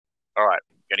All right,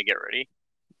 gonna get ready.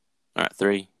 All right,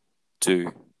 3,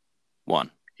 2,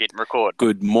 1. Hit and record.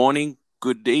 Good morning.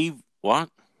 Good eve. What?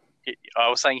 I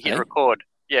was saying hit Hey? record.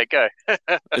 Yeah, go.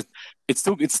 It's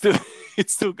still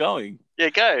it's still going. Yeah,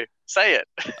 go. Say it.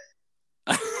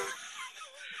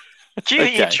 Cue the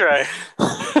Okay. intro.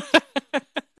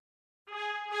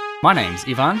 My name's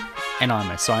Ivan, and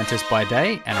I'm a scientist by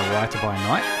day and a writer by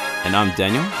night. And I'm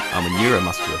Daniel. I'm a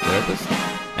neuromuscular therapist,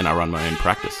 and I run my own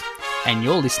practice. And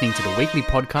you're listening to the weekly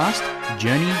podcast,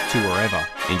 Journey to Wherever.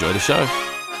 Enjoy the show.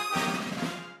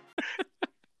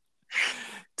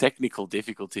 Technical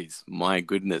difficulties. My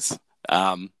goodness.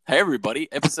 Hey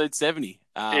everybody, episode 70.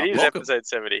 It is welcome. episode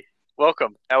 70.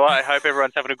 Welcome. I hope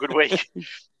everyone's having a good week.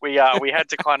 We had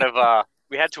to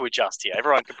we had to adjust here.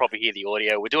 Everyone could probably hear the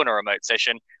audio. We're doing a remote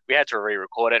session. We had to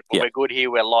re-record it, but Yeah. We're good here.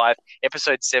 We're live.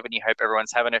 Episode 70. Hope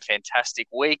everyone's having a fantastic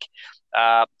week.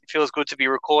 It feels good to be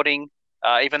recording,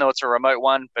 even though it's a remote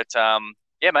one. But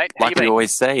yeah, mate. How you Like we been?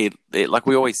 always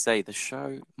say, the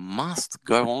show must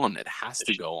go on. It has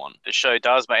to go on. The show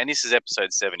does, mate. And this is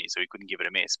episode 70, so we couldn't give it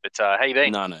a miss. But how you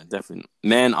been? No, definitely,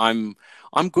 man.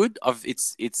 I'm good.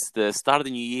 It's the start of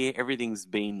the new year. Everything's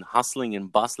been hustling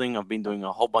and bustling. I've been doing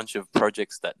a whole bunch of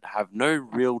projects that have no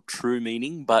real true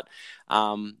meaning, but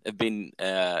have been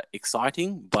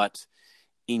exciting. But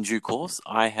in due course,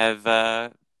 I have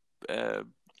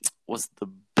what's the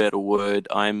better word?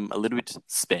 I'm a little bit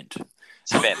spent.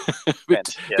 Spent.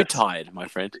 bit Yes. tired, my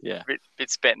friend. Yeah.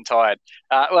 Bit spent and tired.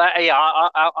 Yeah,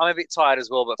 I'm a bit tired as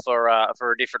well, but for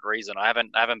a different reason. I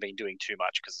haven't been doing too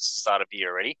much because it's the start of the year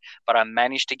already. But I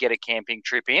managed to get a camping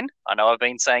trip in. I know I've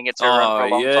been saying it to everyone for a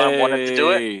long time, wanted to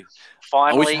do it. Yay.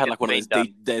 Finally, I wish I had it's like one of been those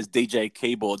done. there's DJ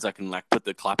keyboards I can like put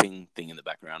the clapping thing in the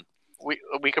background.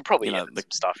 We could probably You know, edit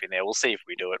some stuff in there. We'll see if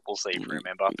we do it. We'll see if we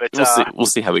remember. But We'll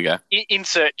see how we go.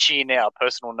 insert cheer now.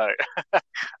 Personal note.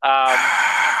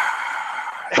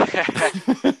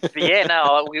 But yeah,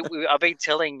 no, I've been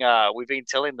telling we've been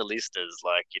telling the listeners,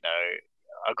 like, you know,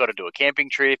 I've got to do a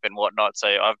camping trip and whatnot. So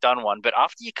I've done one, but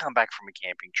after you come back from a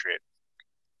camping trip,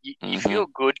 you Mhm. feel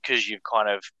good because you've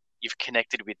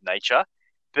connected with nature,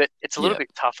 but it's a little Yeah.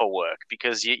 bit tougher work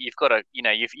because you've got to, you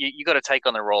know, you've got to take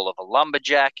on the role of a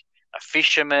lumberjack, a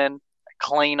fisherman, a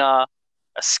cleaner,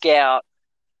 a scout,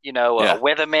 you know, Yeah. a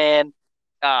weatherman.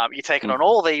 You're taking on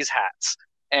all these hats,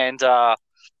 and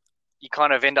you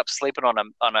kind of end up sleeping on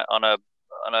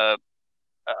a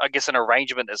I guess an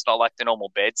arrangement that's not like the normal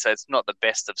bed, so it's not the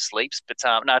best of sleeps. But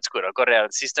no, it's good. I've got it out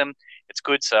of the system. It's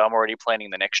good, so I'm already planning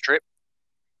the next trip.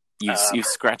 You've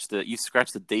scratched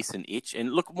a decent itch,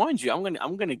 and look, mind you,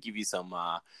 I'm gonna give you some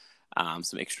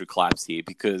extra claps here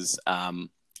because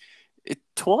it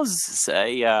was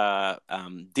a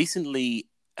decently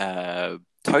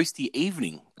toasty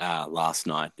evening last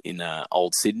night in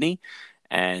old Sydney,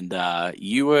 and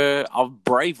you were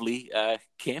bravely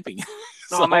camping.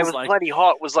 So Oh, mate, I it was was like, bloody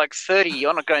hot. It was like 30.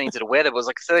 I'm not going into the weather. It was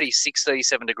like 36,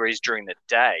 37 degrees during the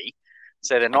day.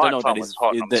 So the I don't know what night time that was is.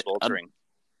 hot and I'm sweltering.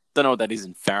 Don't know what that is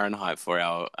in Fahrenheit for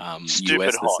our Stupid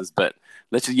US hot. listeners, but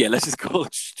let's just call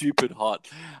it stupid hot.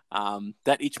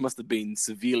 That itch must have been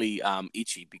severely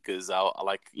itchy because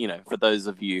for those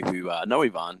of you who know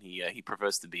Ivan, he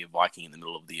prefers to be a Viking in the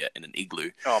middle of the in an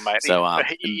igloo. Oh, mate. So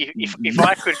If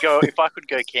I could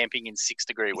go camping in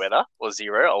 6-degree weather or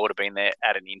 0, I would have been there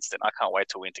at an instant. I can't wait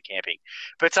till winter camping.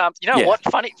 But you know Yeah. what?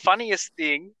 Funniest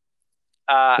thing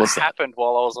What's that? happened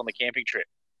while I was on the camping trip.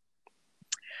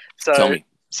 Tell So me.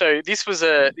 this was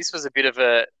a bit of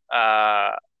a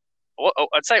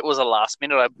I'd say it was a last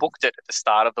minute. I booked it at the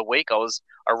start of the week. I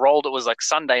rolled. It was like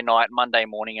Sunday night, Monday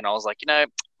morning, and I was like, you know,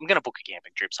 I'm gonna book a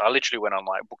camping trip. So I literally went on,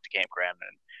 like, booked a campground,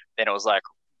 and then it was like,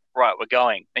 right, we're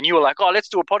going. And you were like, oh, let's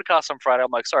do a podcast on Friday. I'm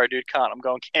like, sorry, dude, can't. I'm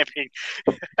going camping.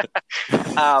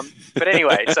 But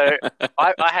anyway, so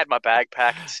I had my bag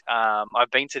packed.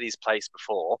 I've been to this place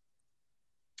before.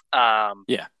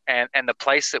 Yeah. And the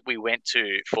place that we went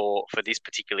to for this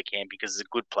particular camp, because it's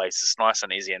a good place, it's nice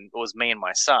and easy, and it was me and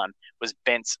my son, was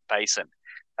Bent's Basin.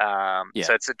 Yeah.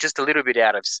 So it's just a little bit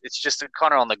it's just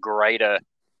kind of on the greater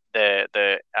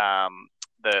the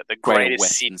greater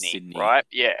Western Sydney, right?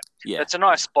 Yeah. Yeah. It's a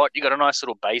nice spot. You got a nice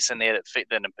little basin there that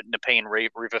the Nepean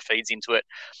River feeds into it.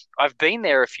 I've been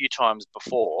there a few times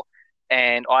before,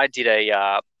 and I did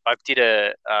a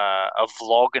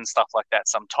vlog and stuff like that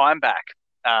some time back.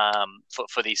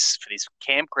 For this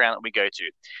campground that we go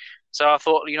to. So I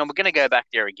thought, you know, we're going to go back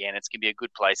there again. It's going to be a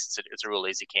good place. It's a real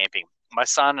easy camping. My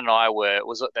son and I it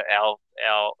was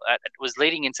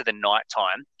leading into the night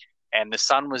time, and the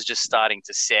sun was just starting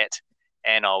to set,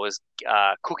 and I was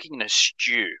cooking a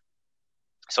stew.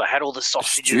 So I had all the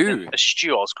sausages and a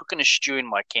stew. I was cooking a stew in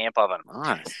my camp oven.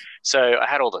 Nice. So I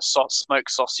had all the smoked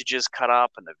sausages cut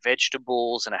up and the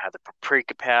vegetables, and I had the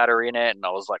paprika powder in it, and I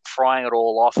was like frying it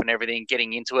all off and everything,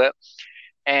 getting into it.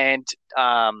 And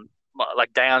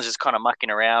like Dayan's just kind of mucking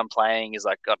around, playing. He's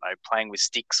like, I don't know, playing with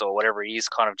sticks or whatever he is,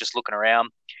 kind of just looking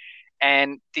around.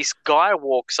 And this guy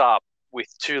walks up with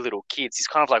two little kids. He's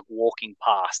kind of like walking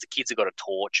past. The kids have got a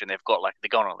torch, and they're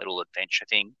going on a little adventure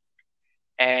thing.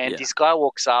 And this guy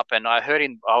walks up, and I heard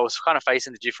him. I was kind of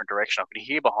facing the different direction. I could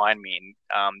hear behind me,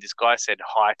 and this guy said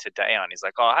hi to Dayan. He's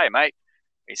like, "Oh, hey, mate."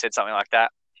 He said something like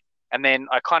that, and then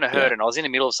I kind of heard, and I was in the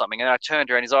middle of something, and I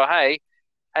turned around. He's like, "Hey,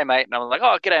 mate," and I was like,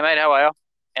 "Oh, g'day, mate. How are you?"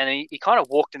 And he kind of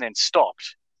walked and then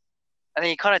stopped, and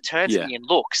then he kind of turned to me and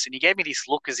looks, and he gave me this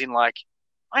look as in like,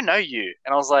 "I know you,"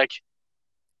 and I was like,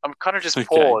 I'm kind of just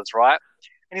paused, right?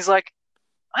 And he's like,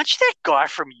 "Aren't you that guy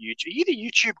from YouTube? Are you the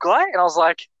YouTube guy?" And I was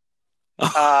like,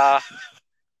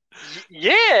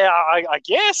 yeah, I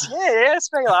guess, yeah,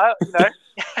 it's me, like, you know.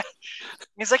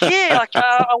 He's like, "Yeah, like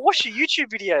I watched your YouTube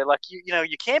video, like you know,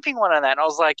 your camping one and that." And I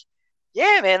was like,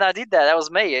 "Yeah, man, I did that. That was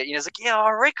me." And he's like, "Yeah,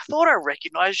 I thought I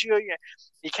recognized you."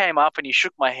 He came up and he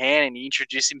shook my hand and he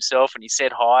introduced himself and he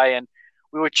said hi, and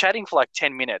we were chatting for like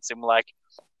 10 minutes, and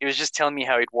he was just telling me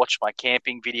how he'd watched my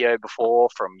camping video before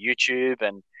from YouTube,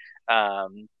 and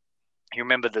he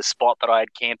remembered the spot that I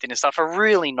had camped in and stuff. A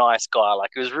really nice guy.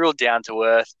 Like, he was real down to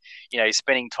earth. You know, he's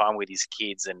spending time with his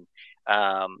kids, and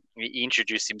he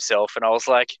introduced himself, and I was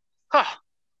like, "Oh,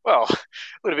 well, a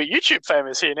little bit YouTube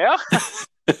famous here now."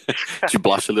 Did you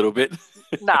blush a little bit?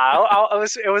 No,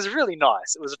 it was really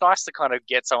nice. It was nice to kind of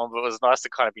get someone, but it was nice to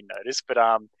kind of be noticed. But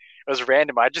it was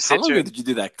random. I just said How long ago did you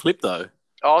do that clip though?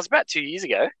 Oh, it was about 2 years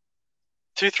ago.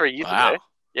 3 years ago.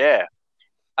 Yeah.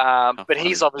 But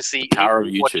he's obviously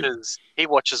he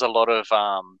watches a lot of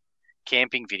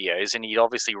camping videos, and he'd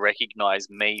obviously recognized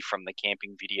me from the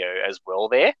camping video as well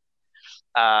there.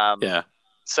 Yeah.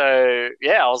 So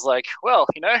yeah, I was like, well,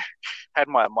 you know, had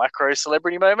my micro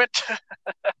celebrity moment.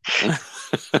 That's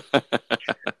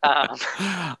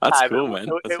cool, man.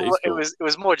 It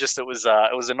was more just it was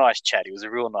a nice chat. He was a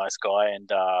real nice guy,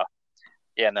 and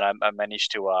and then I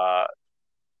managed to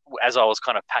as I was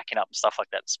kind of packing up and stuff like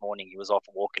that this morning, he was off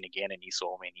walking again, and he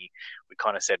saw me, and we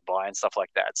kind of said bye and stuff like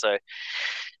that. So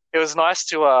it was nice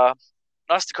to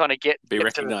kind of get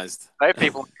recognized, know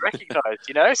people recognized,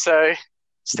 you know. So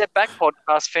step back,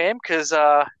 podcast fam, because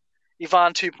Ivan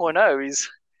 2.0 is,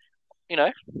 you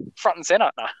know, front and center.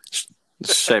 Nah.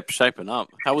 Shaping up.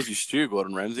 How was your stew,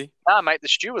 Gordon Ramsay? Mate, the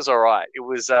stew was all right. It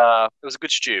was a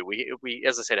good stew. We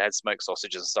as I said, had smoked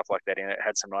sausages and stuff like that in it. It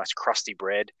had some nice crusty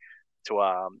bread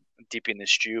to dip in the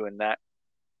stew and that.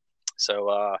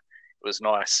 So it was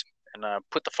nice. And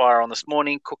put the fire on this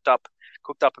morning. Cooked up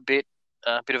a bit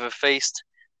of a feast.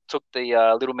 Took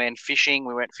the little man fishing.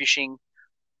 We went fishing.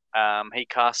 He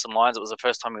cast some lines. It was the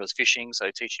first time he was fishing,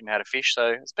 so teaching him how to fish. So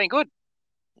it's been good.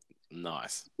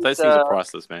 Nice. Those things are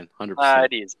priceless, man.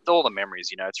 100%. It is. It's all the memories,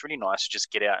 you know. It's really nice to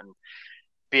just get out and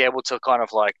be able to kind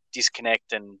of like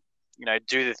disconnect and, you know,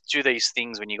 do these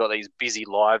things when you got these busy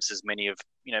lives, as many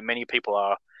people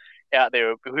are out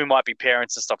there who might be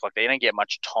parents and stuff like that. You don't get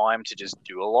much time to just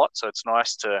do a lot, so it's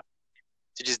nice to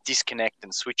just disconnect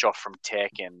and switch off from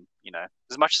tech. And, you know,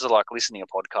 as much as I like listening to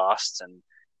podcasts and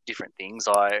different things,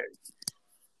 I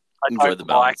enjoy the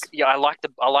balance.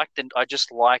 I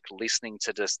just like listening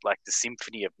to just like the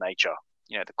symphony of nature,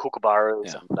 you know, the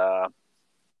kookaburras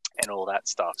and all that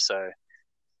stuff. So,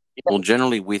 yeah. Well,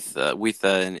 generally with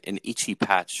an itchy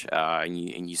patch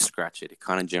and you scratch it, it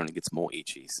kind of generally gets more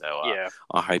itchy. So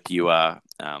I hope you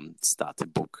start to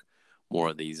book more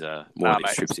of these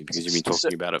trips in, because you've been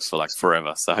talking about it for like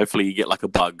forever. So hopefully you get like a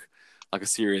bug, like a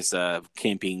serious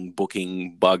camping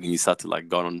booking bug, and you start to like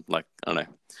go on like, I don't know,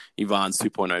 Ivan's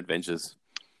 2.0 adventures.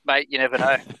 Mate, you never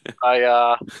know.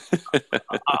 I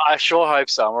sure hope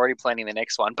so. I'm already planning the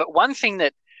next one. But one thing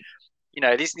that, you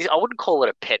know, this I wouldn't call it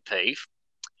a pet peeve,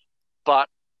 but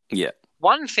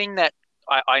one thing that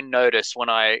I noticed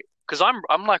because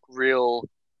I'm like real,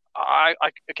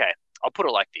 okay, I'll put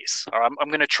it like this. I'm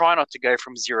going to try not to go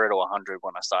from 0 to 100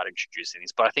 when I start introducing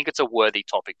this, but I think it's a worthy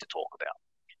topic to talk about.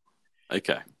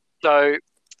 Okay. So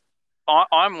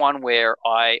I'm one where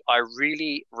I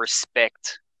really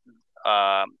respect, you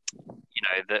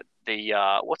know,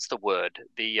 the what's the word?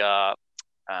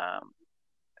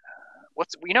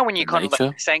 What's, you know, when you kind nature? Of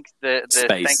like thank the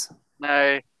space.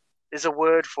 No, there's a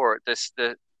word for it.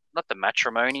 Not the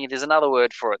matrimony. There's another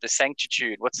word for it. The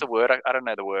sanctitude. What's the word? I don't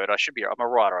know the word. I'm a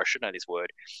writer. I should know this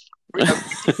word.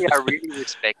 I really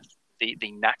respect the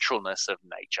naturalness of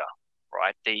nature,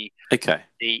 right? The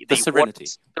serenity,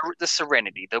 the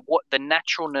serenity, the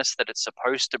naturalness that it's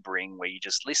supposed to bring, where you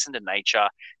just listen to nature.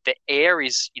 The air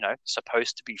is,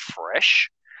 supposed to be fresh,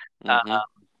 mm-hmm.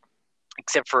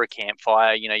 Except for a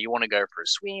campfire. You want to go for a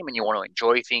swim and you want to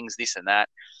enjoy things, this and that.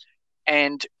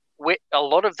 And a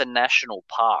lot of the national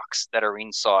parks that are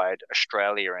inside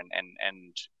Australia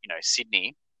and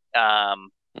Sydney, and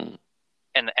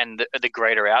the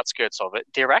greater outskirts of it,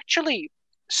 they're actually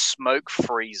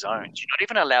smoke-free zones. You're not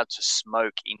even allowed to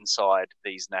smoke inside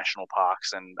these national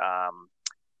parks and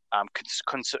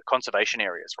conservation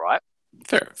areas, right?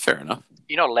 Fair enough.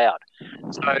 You're not allowed.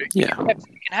 So yeah, you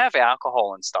can have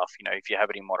alcohol and stuff, if you have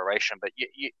it in moderation. But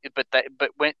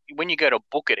when you go to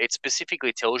book it, it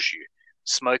specifically tells you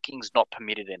smoking's not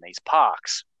permitted in these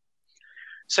parks.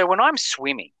 So when I'm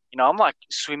swimming, I'm like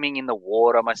swimming in the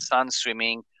water. My son's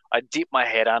swimming. I dip my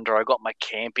head under. I got my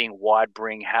camping wide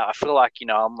bring hat. I feel like,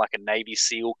 I'm like a Navy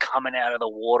SEAL coming out of the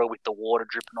water with the water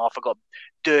dripping off. I got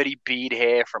dirty beard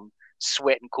hair from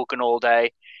sweat and cooking all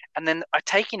day. And then I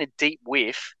take in a deep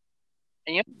whiff,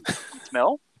 and you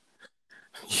smell?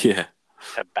 Yeah.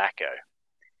 Tobacco.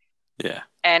 Yeah.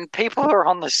 And people are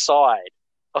on the side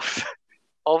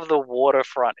of the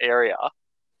waterfront area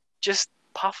just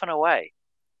puffing away.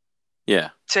 Yeah.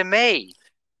 To me,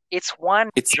 it's one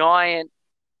giant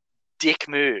dick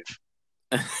move.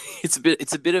 It's a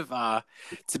bit of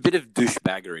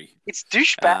douchebaggery. It's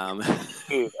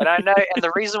douchebag. And I know, and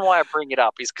the reason why I bring it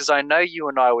up is because I know you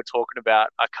and I were talking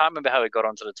about. I can't remember how we got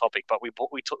onto the topic, but we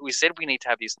said we need to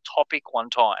have this topic one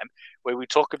time where we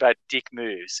talk about dick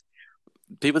moves.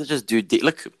 People that just do dick.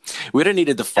 Look, we don't need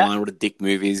to define what a dick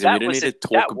move is, and we don't need to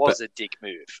talk about. That was a dick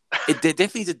move. It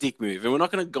definitely is a dick move, and we're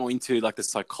not going to go into like the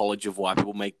psychology of why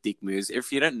people make dick moves.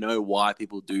 If you don't know why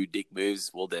people do dick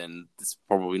moves, well, then it's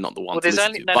probably not the one. Well, there's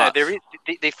only no. There is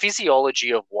the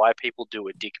physiology of why people do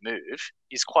a dick move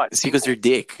is quite. It's because they're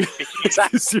dick.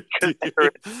 Exactly.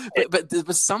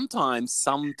 But sometimes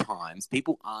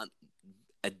people aren't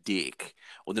a dick,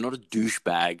 or they're not a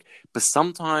douchebag. But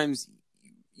sometimes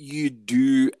you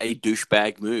do a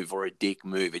douchebag move or a dick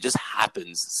move. It just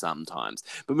happens sometimes.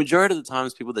 But majority of the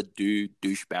times, people that do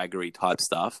douchebaggery type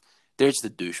stuff, they're just a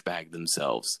douchebag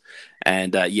themselves.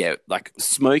 And like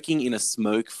smoking in a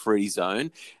smoke-free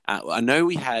zone. I know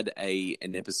we had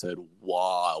an episode a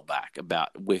while back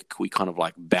about where we kind of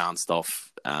like bounced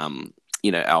off,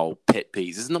 our pet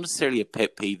peeves. This is not necessarily a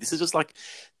pet peeve. This is just like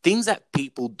things that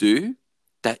people do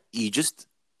that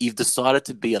you've decided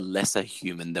to be a lesser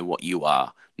human than what you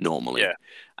are normally.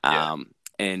 Yeah.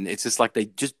 And it's just like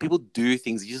people do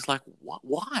things. You're just like,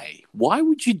 why? Why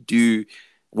would you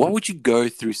go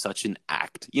through such an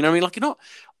act? You know what I mean? Like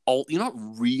you're not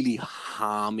really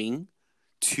harming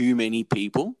too many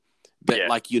people, but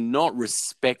like you're not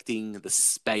respecting the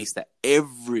space that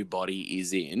everybody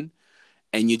is in.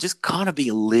 And you're just kind of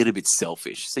being a little bit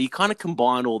selfish. So you kind of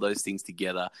combine all those things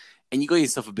together, and you got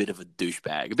yourself a bit of a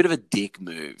douchebag, a bit of a dick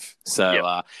move.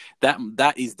 So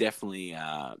that is definitely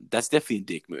that's definitely a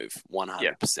dick move,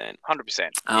 100%. 100%.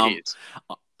 It is.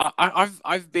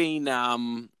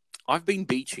 I've been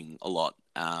beaching a lot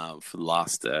for the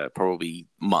last probably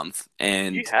month,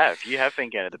 and you have been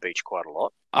going to the beach quite a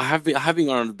lot. I have been going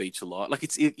on the beach a lot. Like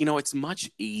it's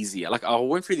much easier. Like I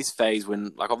went through this phase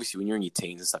when, like, obviously when you're in your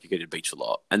teens and stuff, you go to the beach a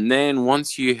lot. And then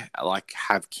once you like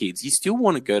have kids, you still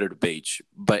want to go to the beach,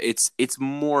 but it's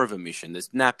more of a mission. There's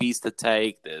nappies to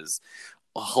take. There's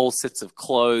a whole sets of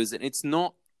clothes, and it's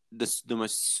not the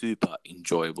most super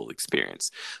enjoyable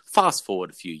experience. Fast forward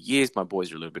a few years, my boys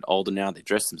are a little bit older now. They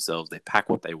dress themselves, they pack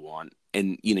what they want,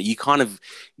 and you kind of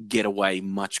get away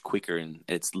much quicker, and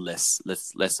it's less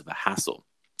of a hassle.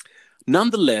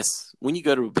 Nonetheless, when you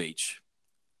go to a beach,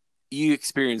 you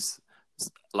experience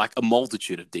like a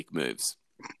multitude of dick moves.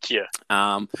 Yeah.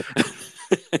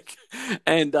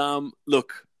 And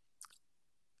look,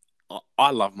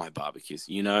 I love my barbecues.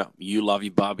 You love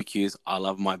your barbecues. I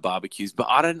love my barbecues. But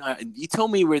I don't know. You tell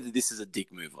me whether this is a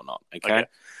dick move or not, okay?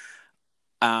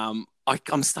 I'm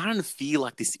starting to feel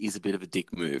like this is a bit of a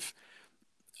dick move.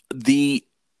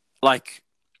 I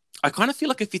kind of feel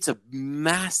like if it's a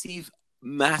massive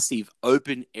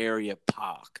open area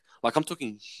park, like I'm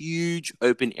talking huge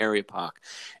open area park,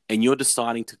 and you're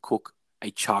deciding to cook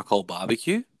a charcoal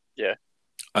barbecue. Yeah.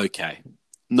 Okay.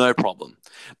 No problem.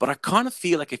 But I kind of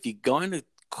feel like if you're going to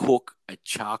cook a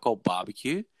charcoal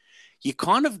barbecue, you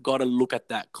kind of got to look at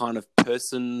that kind of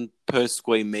person per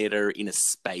square meter in a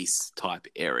space type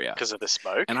area. Because of the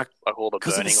smoke? And like all the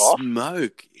burning of the off?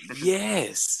 Smoke.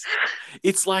 Yes.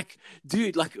 It's like,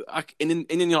 dude, and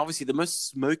then obviously the most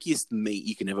smokiest meat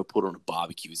you can ever put on a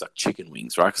barbecue is like chicken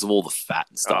wings, right? Because of all the fat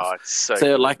and stuff. Oh, it's so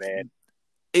good, like, man.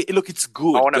 Look, it's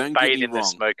good. I want to Don't get bathe me in the wrong.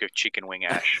 smoke of chicken wing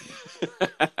ash.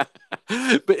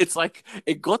 But it's like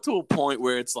it got to a point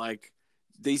where it's like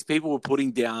these people were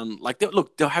putting down like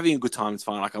they're having a good time. It's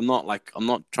fine. Like I'm not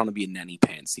trying to be a nanny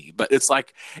pants here, but it's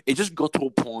like it just got to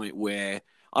a point where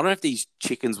I don't know if these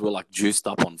chickens were like juiced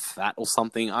up on fat or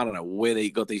something. I don't know where they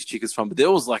got these chickens from, but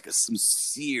there was like some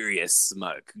serious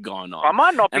smoke going on. I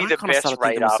might not be And the best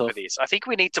radar myself, for this. I think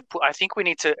we need to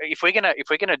if we're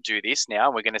gonna do this now,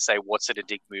 and we're gonna say what's it a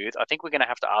dick move. I think we're gonna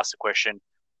have to ask the question: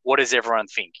 what does everyone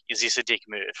think? Is this a dick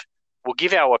move? We'll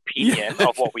give our opinion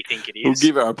of what we think it is.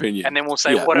 We'll give our opinion, and then we'll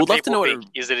say what do people think.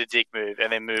 Is it a dick move?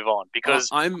 And then move on because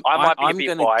I might be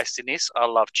a bit biased in this. I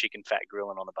love chicken fat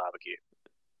grilling on the barbecue.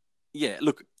 Yeah,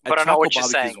 look, but I know what you're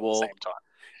saying at the same time.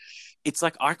 It's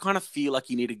like I kind of feel like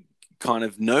you need to kind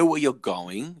of know where you're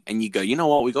going, and you go, you know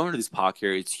what, we're going to this park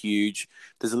area. It's huge.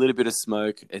 There's a little bit of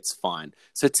smoke. It's fine.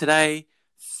 So today,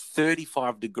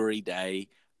 35-degree day,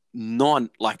 not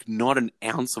an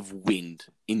ounce of wind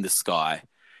in the sky,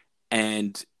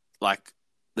 and like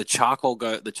the charcoal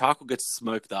gets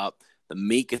smoked up. The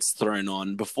meat gets thrown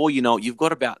on. Before you know it, you've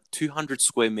got about 200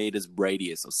 square meters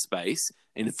radius of space,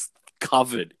 and it's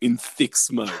covered in thick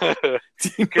smoke.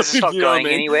 Because it's not going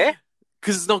anywhere?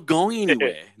 Because it's not going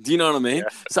anywhere. Do you know what I mean? Yeah.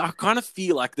 So I kind of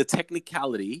feel like the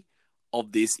technicality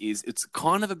of this is it's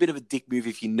kind of a bit of a dick move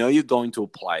if you know you're going to a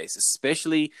place,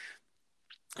 especially,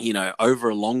 you know, over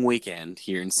a long weekend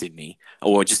here in Sydney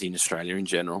or just in Australia in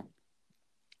general.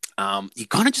 You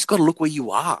kind of just got to look where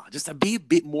you are. Just to be a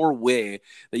bit more aware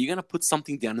that you're going to put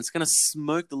something down. It's going to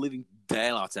smoke the living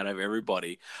daylights out of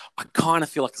everybody. I kind of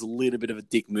feel like it's a little bit of a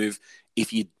dick move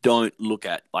if you don't look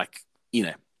at, like, you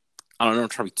know, I don't know, I'm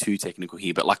trying to be too technical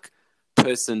here, but like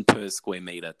person per square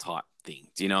meter type thing.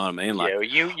 Do you know what I mean? Like,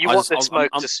 yeah, you want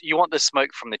the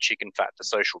smoke from the chicken fat to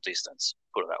social distance.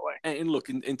 Put it that way. And look,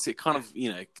 and to kind of,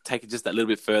 you know, take it just that little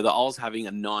bit further, I was having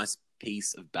a nice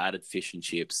piece of battered fish and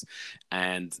chips,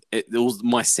 and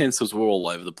my senses were all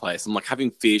over the place. I'm like having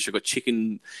fish, I got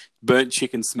burnt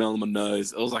chicken smell in my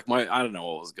nose. It was like I don't know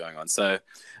what was going on. So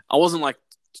I wasn't like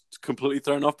completely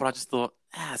thrown off, but I just thought,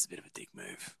 it's a bit of a dick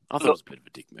move. I thought it was a bit of a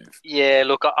dick move. Yeah,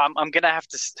 look, I'm gonna have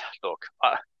to look.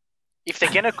 If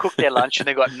they're gonna cook their lunch and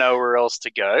they've got nowhere else to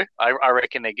go, I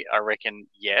reckon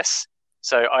yes.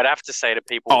 So I'd have to say to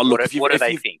people, what do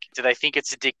they think? Do they think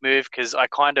it's a dick move? Because I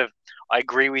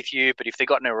agree with you, but if they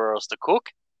got nowhere else to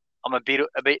cook, I'm a bit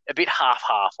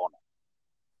half-half on it.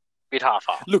 Bit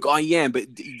half-half. Look, I am, but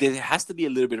there has to be a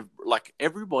little bit of, like,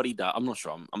 everybody does. I'm not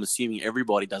sure. I'm assuming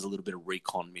everybody does a little bit of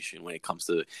recon mission when it comes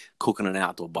to cooking an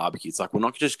outdoor barbecue. It's like, we're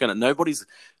not just nobody's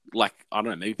like, I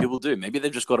don't know, maybe people do. Maybe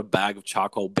they've just got a bag of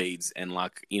charcoal beads and,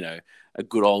 like, you know, a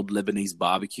good old Lebanese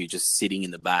barbecue just sitting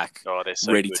in the back,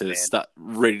 ready to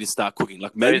start cooking.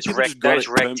 Like, maybe those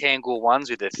rectangle ones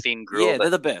with the thin grill. Yeah, they're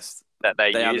the best. That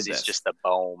they use is just the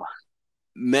bomb.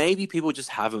 Maybe people just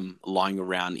have them lying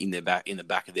around in the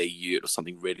back of their ute or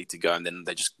something ready to go, and then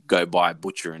they just go by a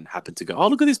butcher and happen to go, oh,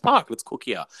 look at this park, let's cook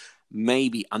here.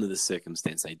 Maybe under the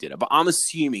circumstance they did it. But I'm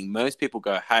assuming most people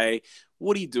go, hey,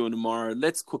 what are you doing tomorrow?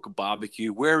 Let's cook a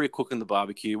barbecue. Where are we cooking the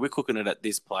barbecue? We're cooking it at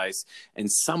this place.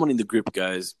 And someone in the group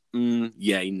goes,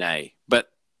 yay, nay. But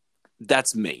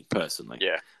that's me personally.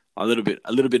 Yeah. A little bit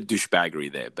of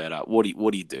douchebaggery there, but what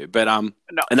do you do? But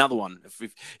another one,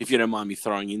 if you don't mind me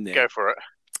throwing in there, go for it.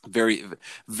 Very,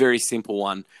 very simple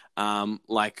one.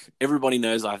 Like everybody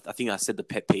knows, I think I said the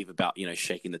pet peeve about, you know,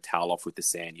 shaking the towel off with the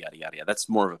sand, yada yada yada. That's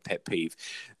more of a pet peeve.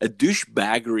 A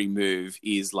douchebaggery move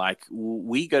is like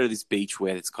we go to this beach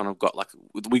where it's kind of got like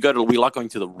we like going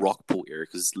to the rock pool area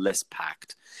because it's less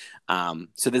packed.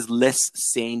 So there's less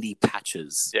sandy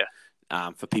patches. Yeah.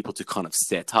 For people to kind of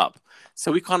set up.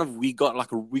 So we got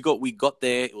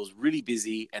there, it was really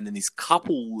busy, and then this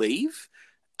couple leave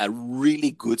a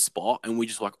really good spot, and we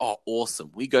just like, oh, awesome.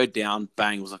 We go down,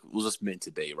 bang, it was just meant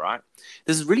to be, right?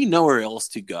 There's really nowhere else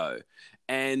to go.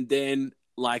 And then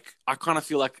like I kind of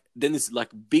feel like then this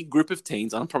like big group of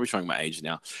teens, I'm probably showing my age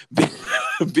now,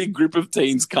 big group of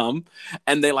teens come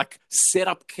and they like set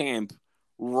up camp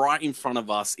right in front of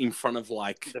us, in front of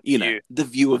like, the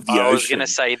view of the ocean. I was going to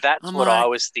say, that's what I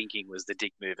was thinking was the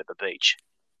dick move at the beach.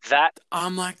 That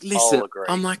I'm like, listen,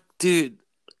 I'm like, dude,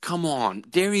 come on.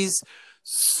 There is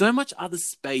so much other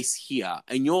space here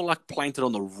and you're like planted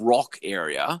on the rock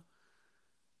area.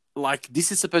 Like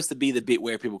this is supposed to be the bit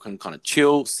where people can kind of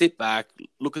chill, sit back,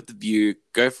 look at the view,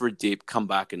 go for a dip, come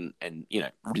back and you know,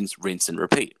 rinse and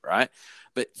repeat, right?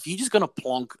 But if you're just going to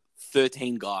plonk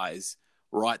 13 guys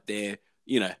right there,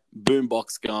 you know,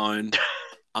 boombox going.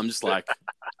 I'm just like,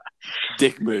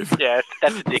 dick move. Yeah,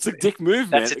 that's a dick move. It's a dick move,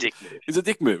 man. That's a dick move. It's a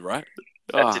dick move, right?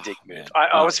 That's a dick move.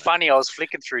 I was funny. I was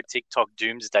flicking through TikTok,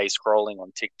 doomsday scrolling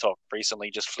on TikTok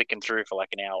recently, just flicking through for like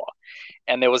an hour.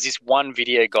 And there was this one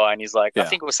video guy, and he's like, I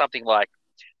think it was something like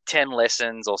 10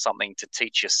 lessons or something to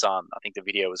teach your son. I think the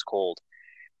video was called.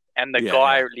 And the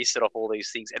guy listed off all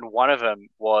these things. And one of them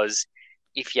was,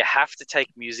 if you have to take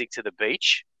music to the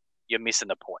beach, you're missing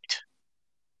the point.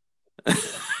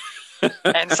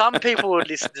 And some people would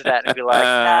listen to that and be like,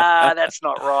 nah, that's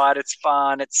not right. It's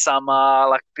fun. It's summer,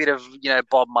 like a bit of,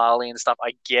 Bob Marley and stuff.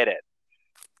 I get it.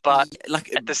 But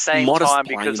like at the same time,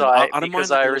 because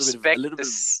I respect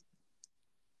this.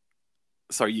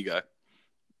 Sorry, you go.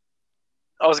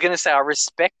 I was going to say, I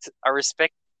respect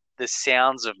the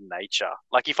sounds of nature.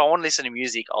 Like if I want to listen to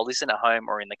music, I'll listen at home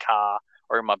or in the car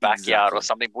or in my backyard or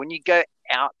something. But when you go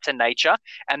out to nature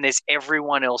and there's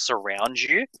everyone else around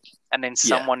you, and then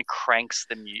someone cranks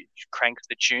the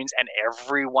tunes, and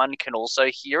everyone can also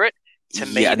hear it. To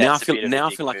me,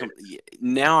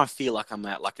 now I feel like I'm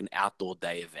at like an outdoor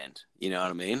day event. You know what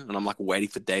I mean? And I'm like waiting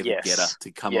for David Guetta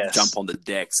to come up, jump on the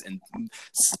decks, and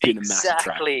spin a massive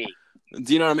track.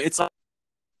 Do you know what I mean? It's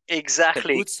like a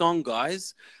good song,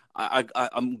 guys.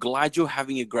 I'm glad you're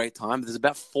having a great time. There's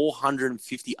about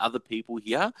 450 other people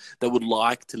here that would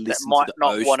like to listen to the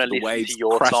ocean, the waves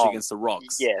crash against the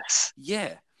rocks. Yes.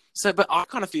 Yeah. So, but I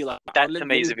kind of feel like that to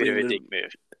me is a bit of a dick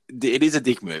move. It is a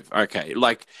dick move. Okay.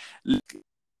 Like,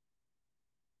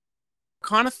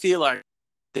 kind of feel like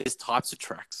there's types of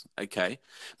tracks. Okay.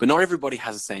 But not everybody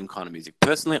has the same kind of music.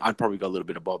 Personally, I'd probably go a little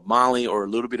bit of Bob Marley or a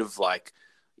little bit of like,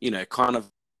 kind of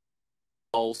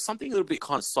something a little bit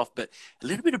kind of soft, but a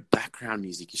little bit of background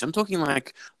music. I'm talking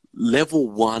like level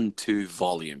 1, 2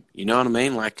 volume. You know what I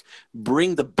mean? Like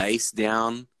bring the bass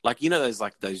down. Like,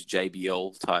 those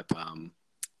JBL type,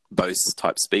 Bose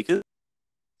type speakers,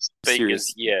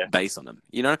 serious bass on them.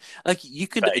 Like you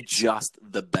could adjust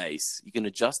the bass. You can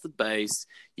adjust the bass.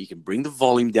 You can bring the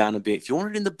volume down a bit. If you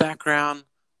want it in the background,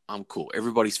 I'm cool.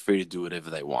 Everybody's free to do whatever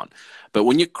they want. But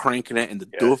when you're cranking it and the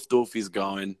doof is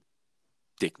going,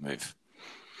 dick move.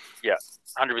 Yeah,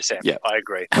 100%. Yeah. I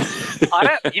agree.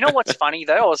 You know what's funny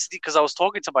though? Because I was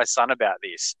talking to my son about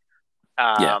this,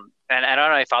 and I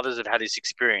don't know if others have had this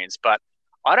experience, but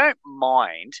I don't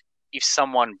mind if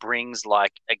someone brings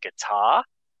like a guitar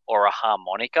or a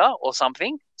harmonica or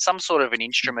something, some sort of an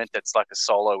instrument that's like a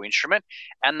solo instrument,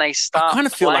 and they start. I kind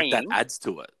of feel like that adds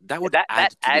to it. That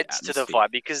adds to the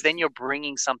vibe, because then you're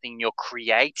bringing something you're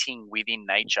creating within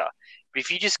nature. But if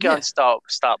you just go and start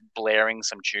blaring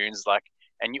some tunes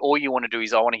and all you want to do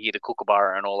is, I want to hear the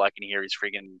kookaburra, and all I can hear is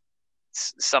friggin'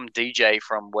 some DJ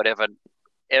from whatever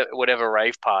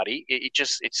rave party.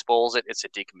 It spoils it. It's a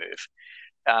dick move.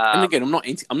 And again,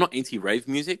 I'm not anti rave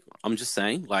music. I'm just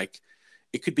saying, like,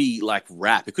 it could be like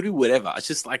rap. It could be whatever. It's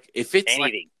just like, if it's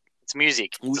anything, it's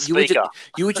music. It's a speaker.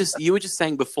 You were just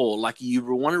saying before, like, you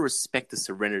want to respect the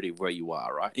serenity of where you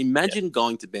are, right? Imagine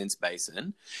going to Ben's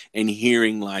Basin and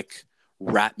hearing like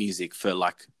rap music for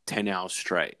like 10 hours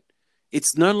straight.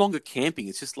 It's no longer camping.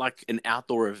 It's just like an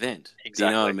outdoor event.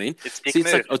 Exactly. You know what I mean?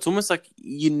 It's almost like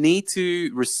you need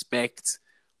to respect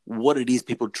what it is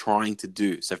people are trying to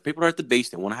do. So if people are at the beach,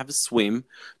 they want to have a swim.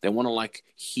 They want to like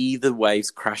hear the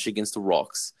waves crash against the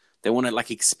rocks. They want to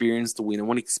like experience the wind. They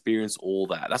want to experience all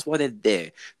that. That's why they're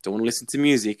there. Don't want to listen to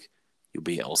music. You'll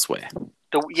be elsewhere.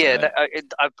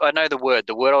 I know the word.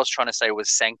 The word I was trying to say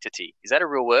was sanctity. Is that a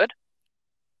real word?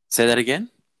 Say that again.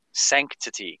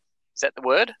 Sanctity. Is that the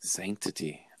word?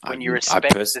 Sanctity. When you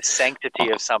respect the sanctity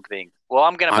of something. Well,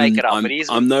 I'm going to make it up.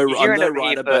 I'm no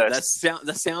writer, but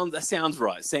that sounds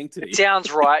right. Sanctity. It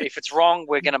sounds right. If it's wrong,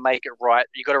 we're going to make it right.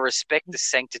 You got to respect the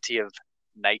sanctity of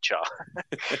nature.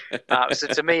 So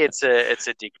to me, it's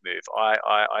a dick move.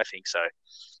 I think so.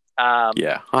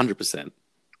 100%.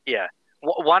 Yeah.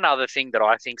 One other thing that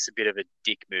I think is a bit of a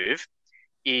dick move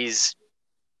is,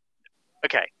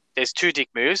 okay, there's two dick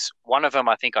moves. One of them,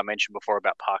 I think I mentioned before,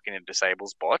 about parking in disabled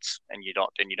spots, and you don't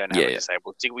have a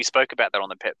disabled. We spoke about that on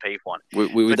the pet peeve one.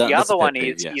 But the other one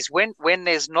is when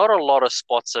there's not a lot of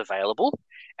spots available,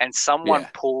 and someone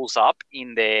pulls up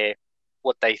in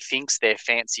what they think's their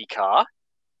fancy car,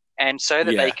 and so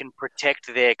that they can protect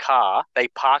their car, they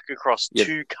park across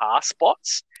two car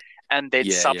spots, and then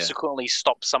subsequently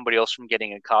stop somebody else from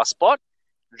getting a car spot.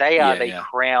 They are the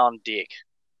crown dick.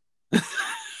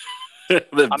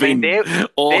 They're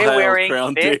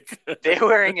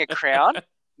wearing a crown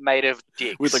made of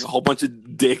dicks with like a whole bunch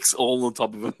of dicks all on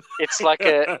top of them. It's like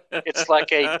a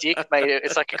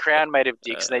crown made of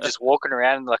dicks, and they're just walking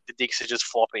around and like the dicks are just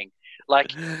flopping.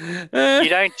 Like, you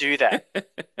don't do that.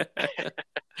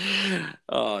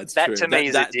 Oh, it's that true. To me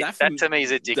is a dick. That to me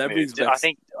is a dick move.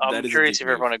 I'm curious if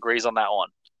everyone agrees on that one.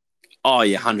 Oh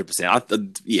yeah,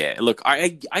 100%. Yeah, look, I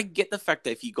get the fact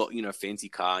that if you got a fancy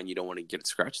car and you don't want to get it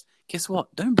scratched, guess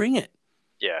what? Don't bring it.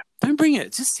 Yeah. Don't bring it.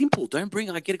 It's just simple. Don't bring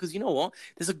it. I get it because you know what?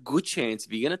 There's a good chance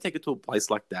if you're going to take it to a place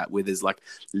like that where there's like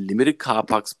limited car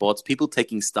park spots, people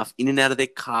taking stuff in and out of their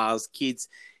cars, kids,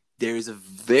 there is a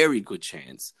very good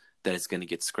chance that it's going to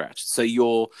get scratched. So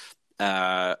your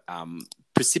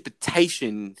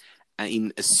precipitation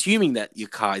in assuming that your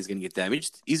car is going to get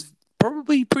damaged is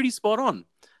probably pretty spot on.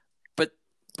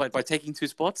 But by taking 2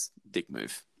 spots, dick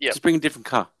move. Yep. Just bring a different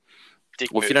car. Dick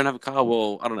Or move. if you don't have a car,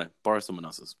 well, I don't know, borrow someone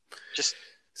else's.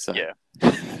 So yeah.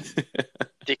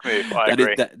 Dick move. I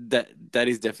agree. That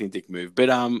is definitely a dick move. But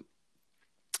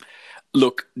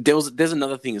look, there's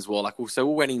another thing as well. Like, so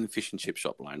we're waiting in the fish and chip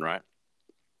shop line, right?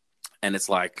 And it's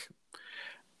like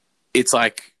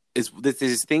there's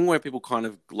this thing where people kind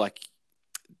of like,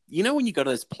 when you go to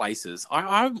those places,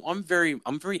 I'm very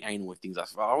anal with things. I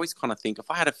always kind of think if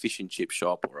I had a fish and chip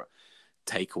shop or a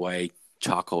takeaway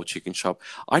charcoal chicken shop,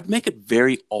 I'd make it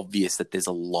very obvious that there's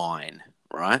a line,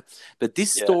 right? But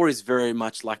this store is very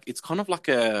much like, it's kind of like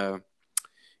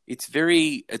it's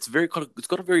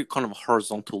got a very kind of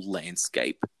horizontal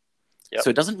landscape. Yep. So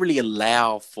it doesn't really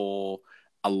allow for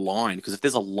a line, because if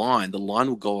there's a line, the line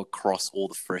will go across all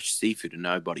the fresh seafood and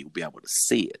nobody will be able to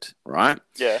see it, right?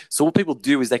 Yeah. So what people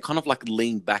do is they kind of like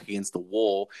lean back against the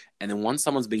wall, and then once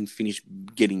someone's been finished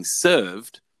getting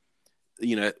served,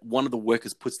 one of the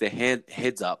workers puts their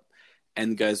heads up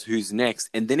and goes, "Who's next?"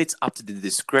 And then it's up to the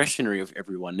discretionary of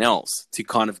everyone else to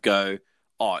kind of go,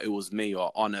 "Oh, it was me,"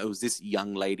 or "Oh, no, it was this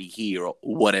young lady here," or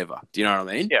whatever. Do you know what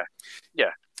I mean? Yeah.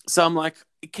 Yeah. So I'm like,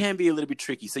 it can be a little bit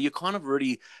tricky. So you're kind of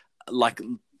already like,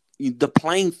 the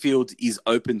playing field is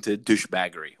open to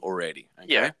douchebaggery already.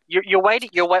 Okay? Yeah. You're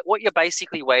waiting. What you're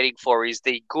basically waiting for is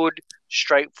the good,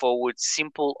 straightforward,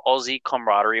 simple Aussie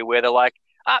camaraderie where they're like,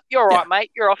 you're right, mate.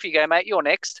 You're off you go, mate. You're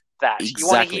next. Exactly. You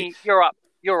want to hear, you're up.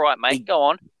 You're right, mate. Go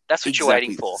on. That's what you're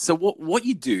waiting for. So what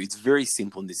you do, it's very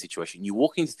simple in this situation. You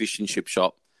walk into the fish and chip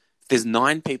shop. If there's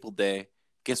 9 people there,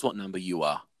 guess what number you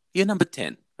are? You're number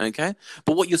 10, okay?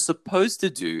 But what you're supposed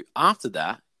to do after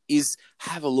that is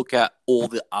have a look at all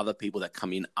the other people that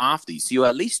come in after you. So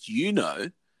at least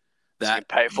that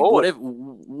pay it forward.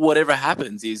 Whatever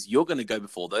happens is you're going to go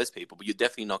before those people, but you're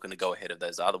definitely not going to go ahead of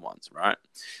those other ones, right?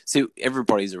 So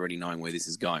everybody's already knowing where this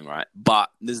is going, right? But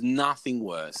there's nothing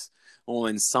worse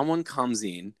when someone comes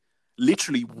in,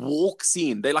 literally walks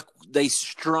in, they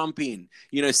strump in,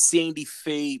 sandy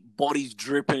feet, bodies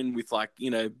dripping with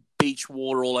beach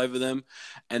water all over them,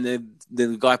 and then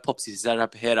the guy pops his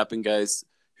head up and goes,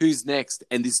 "Who's next?"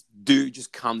 And this dude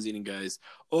just comes in and goes,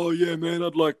 "Oh yeah, man,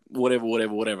 I'd like whatever."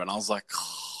 And I was like,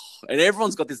 oh. And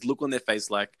everyone's got this look on their face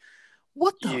like,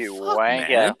 "What the fuck, wanker,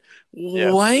 man?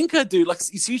 Wanker, dude!" Like,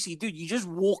 seriously, dude, you just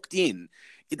walked in.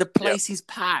 The place is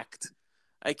packed.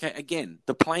 Okay, again,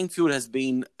 the playing field has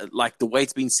been like the way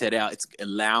it's been set out. It's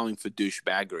allowing for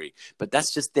douchebaggery, but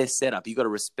that's just their setup. You got to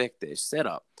respect their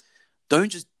setup. Don't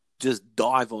just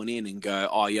dive on in and go,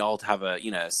 "Oh yeah, I'll have a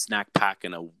snack pack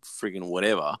and a friggin'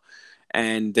 whatever,"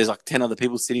 and there's like 10 other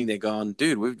people sitting there going,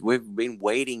 "Dude, we've been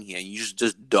waiting here." And you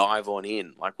just dive on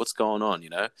in, like, what's going on,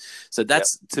 So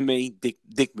that's to me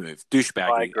dick move,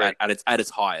 douchebaggery at its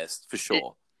highest for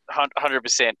sure.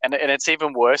 100%, and it's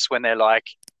even worse when they're like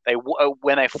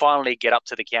when they finally get up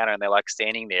to the counter and they're like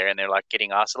standing there and they're like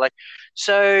getting asked, like,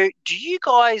 "So do you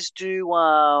guys do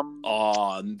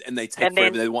and they take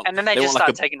forever. They just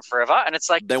start taking forever, and it's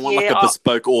like they want like a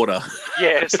bespoke order.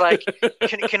 Yeah, it's like,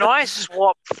 can I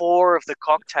swap 4 of the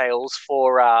cocktails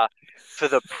for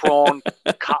the prawn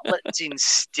cutlets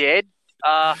instead?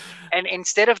 And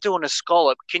instead of doing a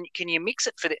scallop, can you mix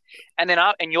it for the? And then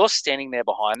and you're standing there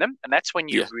behind them, and that's when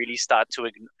you really start to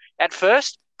ignore. At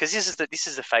first, because this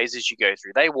is the phases you go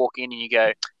through. They walk in and you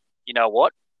go, "You know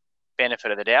what?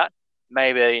 Benefit of the doubt.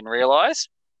 Maybe they didn't realize.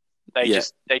 They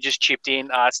just chipped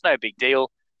in. It's no big deal.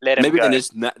 Let them go."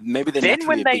 Maybe they're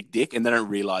naturally a big dick and they don't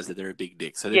realize that they're a big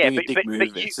dick. So they're doing a dick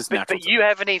move. It's just natural. But you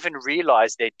haven't even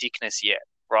realized their dickness yet,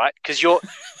 right? Because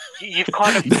you've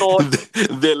kind of thought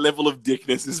their level of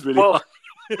dickness is really high.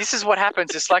 This is what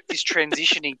happens. It's like this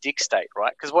transitioning dick state,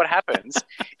 right? Because what happens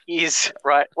is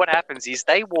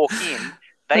they walk in,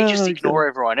 they just ignore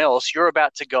everyone else. You're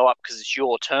about to go up because it's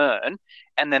your turn,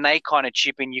 and then they kind of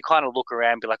chip in. You kind of look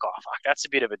around and be like, "Oh, fuck, that's a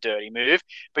bit of a dirty move."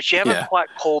 But you haven't quite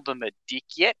called them a dick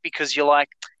yet because you're like,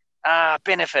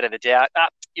 benefit of the doubt.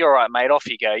 You're all right, mate. Off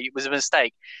you go. It was a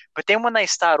mistake. But then when they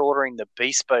start ordering the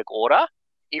bespoke order,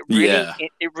 it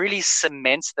really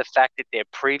cements the fact that their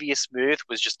previous move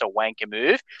was just a wanker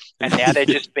move, and now they're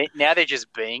just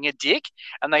being a dick,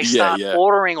 and they start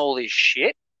ordering all this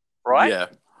shit, right? Yeah.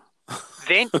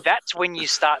 then that's when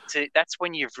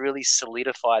you've really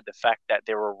solidified the fact that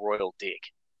they're a royal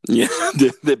dick. Yeah,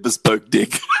 they're bespoke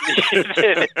dick.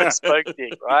 They're bespoke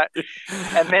dick, right?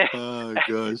 And then, oh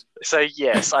gosh. So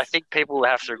yes, I think people will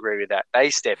have to agree with that.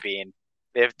 They step in,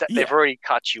 they've already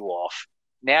cut you off.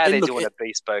 Now they're doing a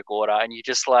bespoke order, and you're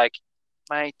just like,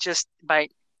 mate, just get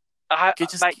out of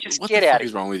here. What the fuck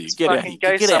is wrong with you? Get out.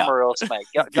 Go somewhere else, mate.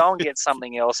 Go and get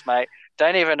something else, mate.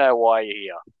 Don't even know why you're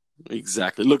here.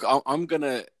 Exactly. Look, I'm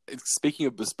gonna. Speaking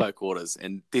of bespoke orders,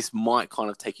 and this might kind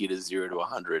of take you to 0 to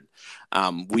 100.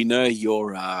 We know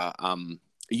you're.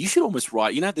 You should almost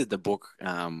write. You know the book.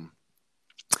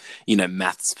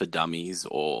 Maths for Dummies,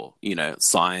 or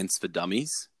Science for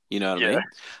Dummies. You know what I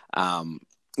mean?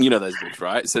 You know those books,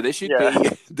 right? So there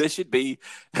should be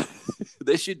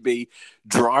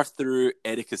drive-through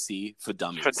etiquette for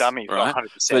dummies. For dummies, right?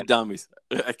 100%. For dummies.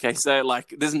 Okay, so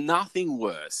like, there's nothing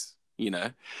worse.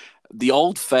 The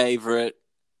old favorite,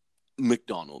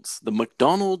 McDonald's. The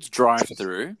McDonald's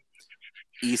drive-through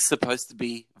is supposed to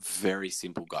be very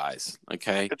simple, guys.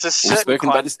 Okay, it's a certain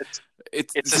kind.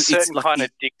 It's a certain like kind of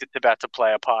dick that's about to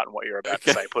play a part in what you're about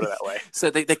to say. Put it that way. So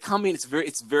they come in.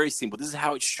 It's very simple. This is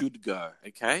how it should go.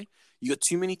 Okay, you got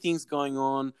too many things going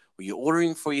on, or you're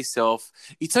ordering for yourself.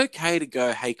 It's okay to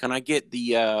go, hey, can I get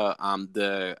the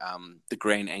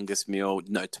Grand Angus meal,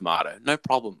 no tomato, no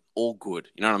problem, all good.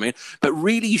 You know what I mean? But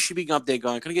really, you should be up there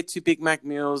going, can I get 2 Big Mac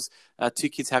meals, 2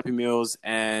 kids Happy Meals,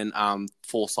 and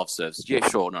 4 soft serves? Yeah,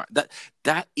 sure. No,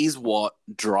 that is what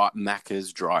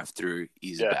Macca's drive-through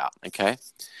is about. Okay,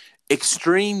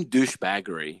 extreme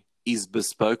douchebaggery is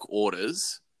bespoke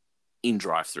orders in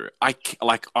drive-through. I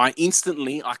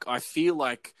feel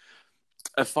like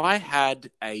if I had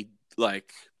a Dodgem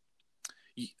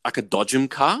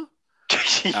car,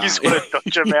 you just want to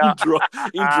dodge them out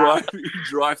in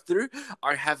drive-through,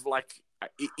 I have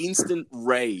instant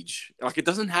rage. Like, it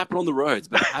doesn't happen on the roads,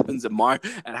 but it happens on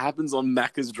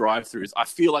Macca's drive-throughs. I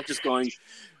feel like just going,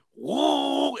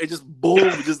 whoa, and just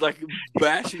boom, just like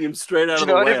bashing him straight out of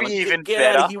the way. It'd be even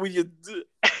better.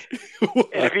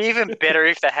 It'd be even better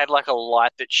if they had like a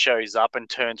light that shows up and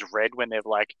turns red when the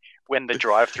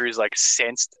drive-through's like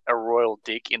sensed a royal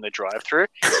dick in the drive-through,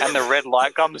 and the red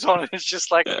light comes on, and it's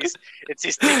just like this. It's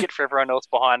this ticket for everyone else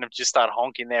behind them. Just start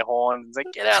honking their horns. It's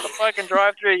like, get out of the fucking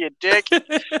drive-through, you dick.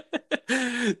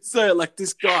 So like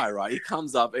this guy, right? He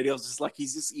comes up and he was just like,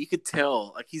 you could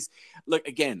tell, like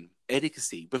again,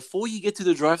 etiquette. Before you get to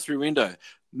the drive-through window,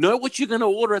 know what you're going to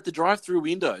order at the drive-through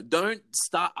window. Don't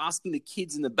start asking the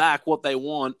kids in the back what they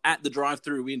want at the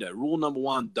drive-through window. Rule number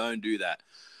 1, don't do that.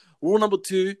 Rule number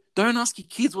 2, don't ask your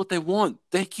kids what they want.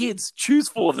 They're kids. Choose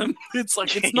for them. It's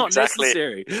like, it's not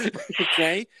necessary.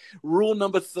 Okay? Rule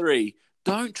number 3,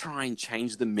 don't try and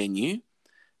change the menu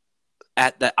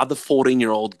at that other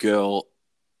 14-year-old girl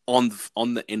on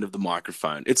the end of the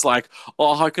microphone. It's like,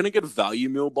 oh, hi, can I get a value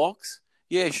meal box?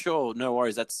 Yeah, sure. No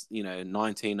worries. That's,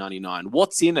 $19.99.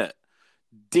 What's in it?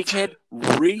 Dickhead,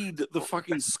 read the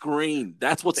fucking screen.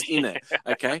 That's what's in it.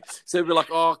 Okay? So we're like,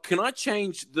 oh, can I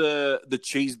change the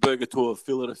cheeseburger to a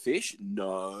fillet of fish?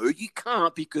 No, you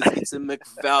can't, because it's a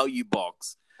McValue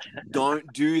box.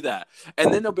 Don't do that.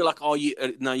 And then they'll be like, oh,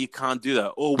 no, you can't do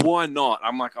that. Or why not?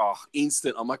 I'm like, oh,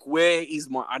 instant. I'm like, where is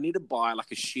I need to buy like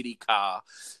a shitty car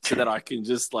so that I can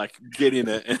just like get in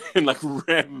it and like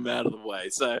ram them out of the way.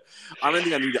 So I don't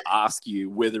think I need to ask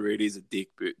you whether it is a dick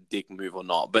move or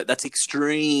not, but that's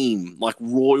extreme, like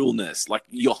royalness, like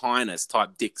your highness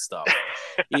type dick stuff.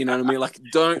 You know what I mean? Like,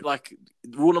 don't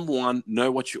rule number 1,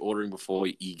 know what you're ordering before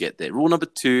you get there. Rule number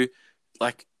 2,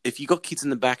 like, if you got kids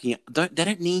in the back, they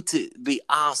don't need to be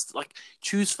asked. Like,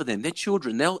 choose for them. They're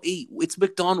children. They'll eat. It's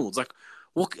McDonald's. Like,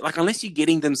 what? Like, unless you're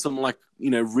getting them some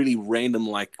really random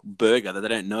burger that they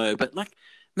don't know. But like,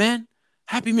 man,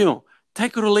 Happy Meal.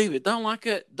 Take it or leave it. Don't like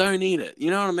it. Don't eat it. You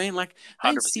know what I mean? Like,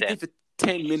 don't sit there for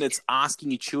 10 minutes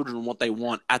asking your children what they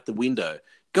want at the window.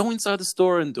 Go inside the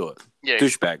store and do it. Yeah,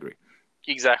 douchebaggery.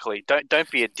 Exactly.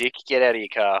 Don't be a dick. Get out of your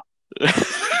car.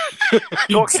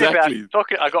 Exactly.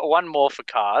 I got one more for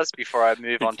cars before I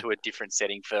move on to a different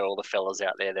setting for all the fellas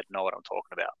out there that know what I'm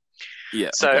talking about.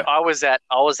 Yeah. So okay. I was at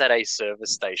a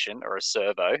service station, or a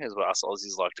servo, as what us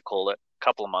Aussies like to call it, a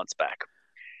couple of months back.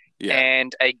 Yeah.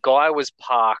 And a guy was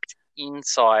parked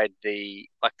inside the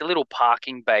little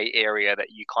parking bay area that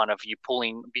you pull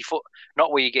in before,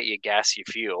 not where you get your gas, your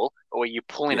fuel, but where you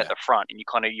pull in at the front, and you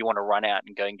want to run out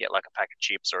and go and get like a pack of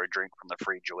chips or a drink from the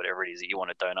fridge or whatever it is that you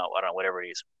want, a donut, I don't know, whatever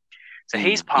it is. So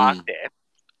he's parked there.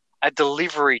 A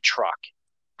delivery truck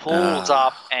pulls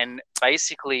up and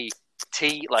basically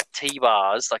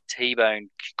T-bars, like T-bone,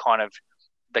 kind of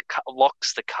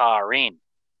locks the car in.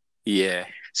 Yeah.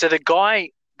 So the guy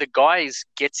the guy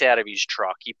gets out of his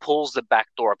truck. He pulls the back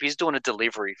door up. He's doing a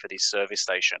delivery for this service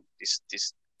station, this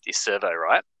servo,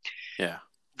 right? Yeah.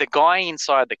 The guy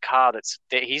inside the car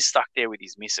he's stuck there with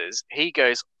his missus. He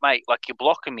goes, mate, like you're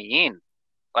blocking me in.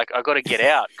 Like I got to get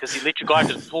out because the guy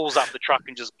just pulls up the truck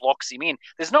and just blocks him in.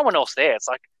 There's no one else there. It's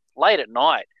like late at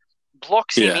night,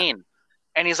 blocks him in.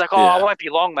 And he's like, oh, I won't be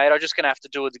long, mate. I'm just going to have to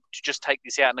do it to just take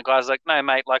this out. And the guy's like, no,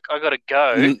 mate, like, I got to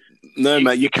go.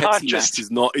 Mate, your Pepsi Max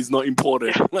is not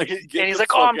important. Like, and he's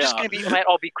like, oh, I'm just going to be, mate,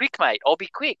 I'll be quick, mate. I'll be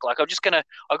quick. Like,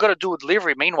 I got to do a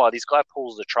delivery. Meanwhile, this guy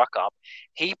pulls the truck up.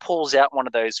 He pulls out one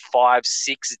of those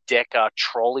 5-6 decker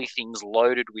trolley things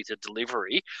loaded with a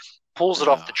delivery, pulls it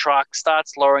off the truck,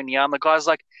 starts lowering the arm. The guy's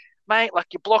like, mate, like,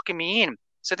 you're blocking me in.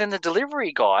 So then the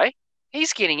delivery guy,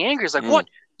 he's getting angry. He's like, what?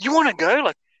 You want to go?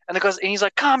 Like, and he's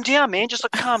like, calm down, man. Just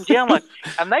like, calm down. Like,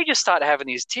 and they just started having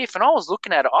this tiff. And I was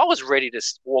looking at it. I was ready to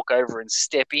walk over and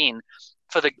step in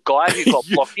for the guy who got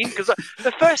blocked in. Because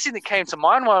the first thing that came to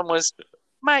mind was,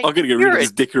 mate, I'm going to get rid of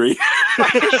this dickery.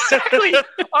 Exactly.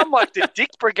 I'm like the dick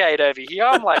brigade over here.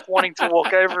 I'm like wanting to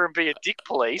walk over and be a dick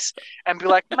police and be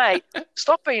like, mate,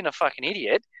 stop being a fucking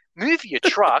idiot. Move your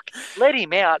truck. Let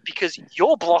him out because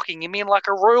you're blocking him in like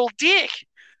a royal dick.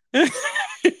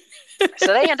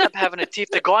 So they end up having a tiff.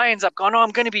 The guy ends up going, oh,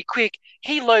 I'm going to be quick.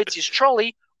 He loads his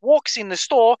trolley, walks in the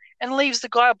store, and leaves the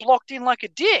guy blocked in like a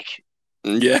dick.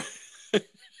 Yeah.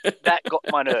 That got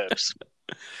my nerves.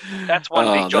 That's one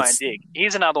big giant dick.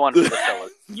 Here's another one for the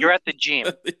fellas. You're at the gym,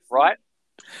 right?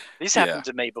 This happened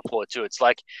to me before too. It's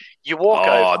like you walk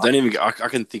over. Oh, don't even. I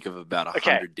can think of about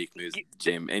 100 dick moves at the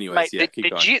gym. Anyways, mate, keep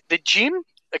going. The gym,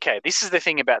 okay, this is the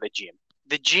thing about the gym.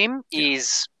 The gym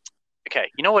is...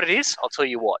 Okay, you know what it is? I'll tell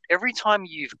you what. Every time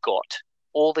you've got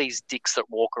all these dicks that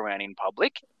walk around in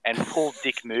public and pull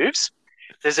dick moves,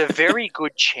 there's a very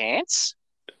good chance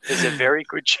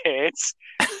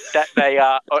that they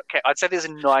are... Okay, I'd say there's a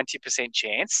 90%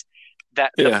 chance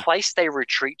that the place they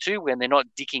retreat to when they're not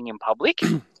dicking in public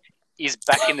is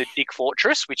back in the dick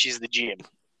fortress, which is the gym,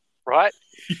 right?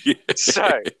 Yeah. So,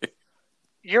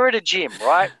 you're at a gym,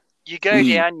 right? You go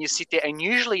down, you sit there, and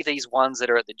usually these ones that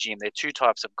are at the gym, they're two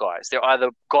types of guys. They're either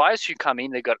guys who come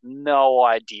in, they've got no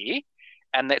idea,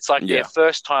 and it's like their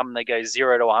first time and they go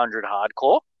 0 to 100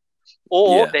 hardcore,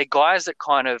 or they're guys that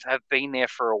kind of have been there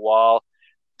for a while.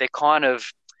 They're kind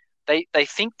of, they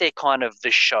think they're kind of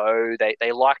the show.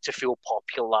 They like to feel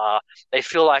popular. They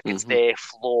feel like it's their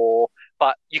floor,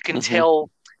 but you can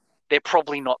tell they're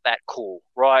probably not that cool,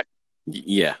 right?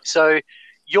 Yeah. So...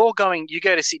 you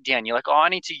go to sit down. You're like, oh, I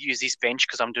need to use this bench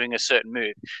because I'm doing a certain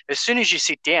move. As soon as you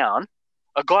sit down,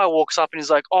 a guy walks up and is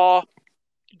like, oh,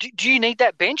 do you need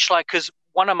that bench? Like, because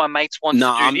one of my mates wants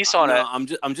to do this on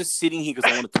it. I'm just sitting here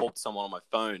because I want to talk to someone on my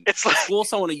phone. It's like, of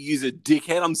course I want to use a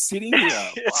dickhead. I'm sitting here.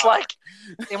 It's like,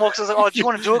 he walks up and is like, oh, do you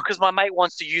want to do it? Because my mate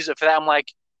wants to use it for that. I'm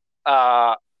like,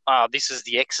 this is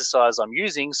the exercise I'm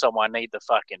using, so I need the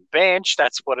fucking bench.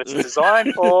 That's what it's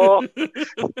designed for.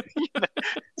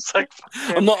 It's like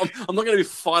I'm not going to be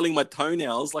filing my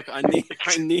toenails. Like I need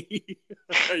to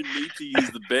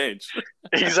use the bench.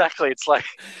 Exactly. It's like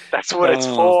that's what it's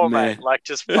for, man. Mate. Like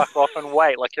just fuck off and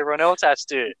wait, like everyone else has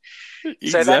to.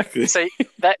 Exactly. So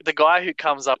that the guy who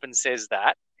comes up and says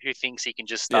that, who thinks he can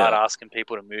just start asking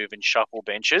people to move and shuffle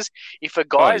benches. If a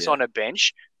guy's on a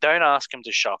bench, don't ask him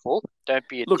to shuffle. Don't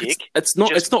be a dick. It's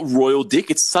not royal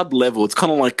dick. It's sub level. It's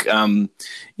kind of like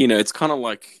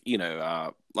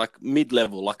like mid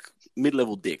level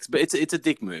dicks. But it's a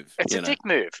dick move. It's a dick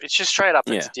move. It's just straight up.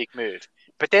 It's a dick move.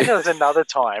 But then there was another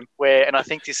time where, and I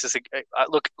think this is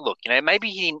look.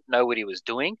 Maybe he didn't know what he was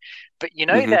doing, but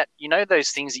that those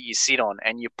things that you sit on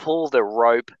and you pull the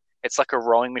rope. It's like a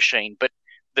rowing machine, but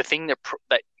the thing that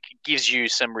gives you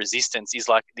some resistance is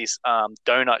like this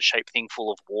donut-shaped thing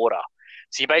full of water.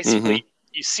 So you basically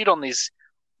you sit on this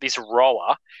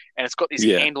rower, and it's got this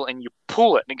handle, and you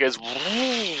pull it, and it goes.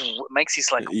 It makes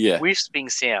this like whispering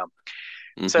sound.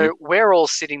 So we're all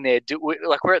sitting there,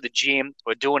 we're at the gym,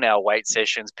 we're doing our weight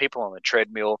sessions, people on the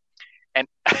treadmill, and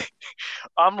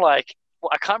I'm like,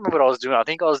 I can't remember what I was doing. I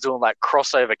think I was doing like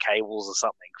crossover cables or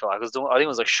something. I think it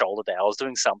was like shoulder day. I was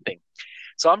doing something.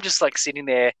 So I'm just like sitting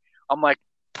there. I'm like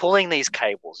pulling these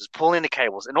cables, just pulling the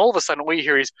cables, and all of a sudden what you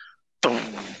hear is, dong,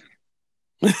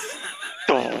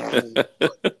 dong,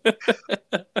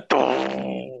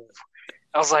 dong.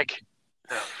 I was like,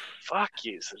 the fuck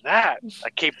is that? I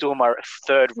keep doing my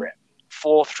third rep,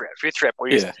 fourth rep, fifth rep.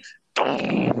 Where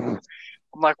dong.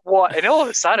 I'm like, what? And all of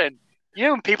a sudden,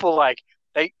 when people like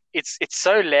it's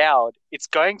so loud, it's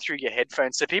going through your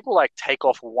headphones. So people like take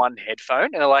off one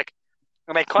headphone and they're like.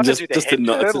 And they kind of do their head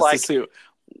turn, like, to see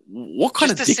what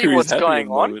kind of to see what's going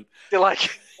on. Moment. They're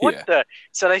like, what the?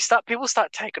 So people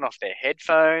start taking off their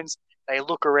headphones. They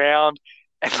look around,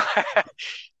 and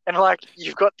and like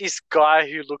you've got this guy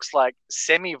who looks like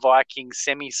semi-Viking,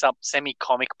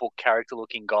 semi-comic book character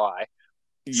looking guy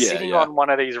sitting on one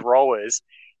of these rollers,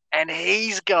 and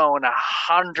he's going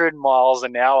 100 miles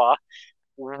an hour,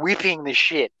 whipping the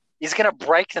shit. He's gonna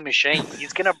break the machine.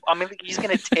 He's gonna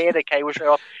tear the cable tray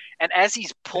off. And as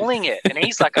he's pulling it, and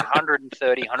he's like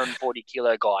 130, 140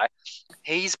 kilo guy,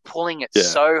 he's pulling it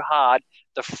so hard,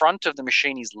 the front of the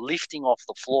machine is lifting off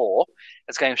the floor.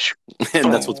 It's going,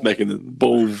 and that's what's making it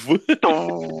boom.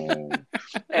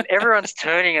 And everyone's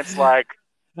turning. It's like,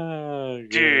 oh,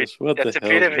 dude, gosh, that's a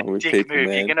bit of a dick move.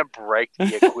 Man. You're gonna break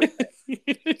the equipment.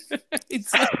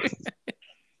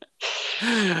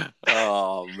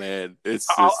 Oh man, it's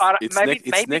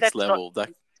just, next level.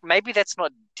 Maybe that's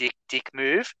not dick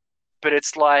move, but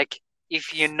it's like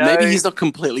if you know. Maybe he's not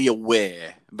completely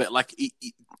aware, but like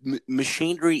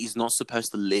machinery is not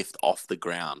supposed to lift off the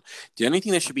ground. The only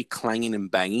thing that should be clanging and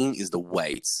banging is the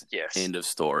weights. Yes. End of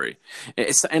story.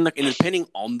 And depending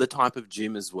on the type of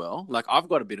gym as well. Like I've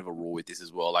got a bit of a rule with this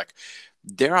as well. Like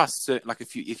there are certain, like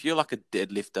if you're like a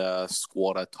deadlifter,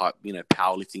 squatter type,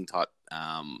 powerlifting type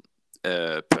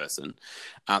person,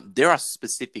 there are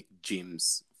specific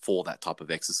gyms for that type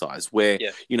of exercise where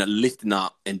lifting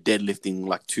up and deadlifting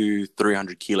like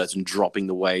 200-300 kilos and dropping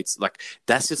the weights, like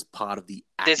that's just part of the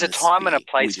there's a time and a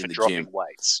place for dropping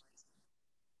weights.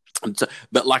 So,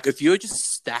 but like if you're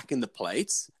just stacking the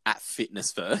plates at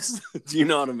Fitness First, do you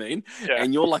know what I mean?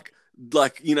 And you're like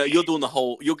you're doing the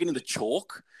whole, you're getting the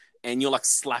chalk and you're like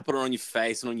slapping it on your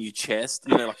face and on your chest,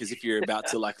 like as if you're about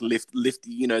to like lift,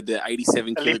 the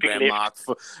 87 kilogram mark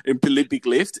for Olympic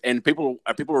lift, and people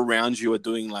around you are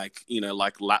doing like,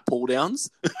 like lap pull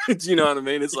downs. Do you know what I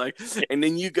mean? It's like, and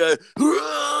then you go,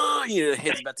 the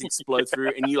head's about to explode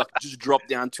through, and you like just drop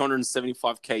down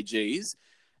 275 kgs,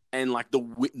 and like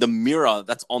the mirror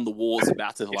that's on the wall is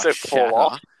about to like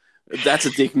shatter. That's a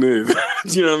dick move.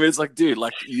 Do you know what I mean? It's like, dude,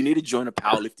 like you need to join a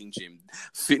powerlifting gym.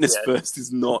 Fitness First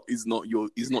is not your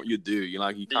do. You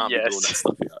can't be doing that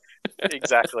stuff here.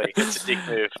 Exactly. It's a dick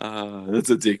move. That's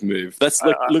a dick move. That's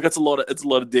look, it's a lot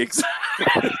of dicks.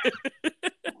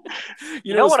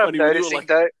 you know what I'm noticing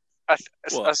though?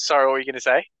 Sorry, what were you gonna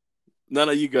say? No,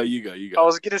 you go. I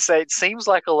was gonna say it seems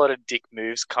like a lot of dick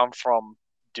moves come from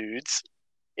dudes.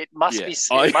 It must be.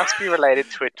 It must be related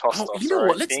to a testosterone. You know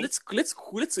what? Let's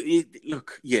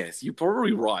look. Yes, you're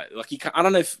probably right. Like I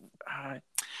don't know if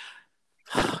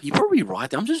you're probably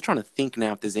right. I'm just trying to think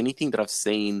now if there's anything that I've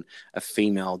seen a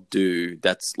female do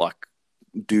that's like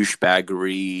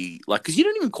douchebaggery. Like, because you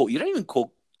don't even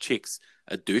call chicks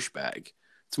a douchebag.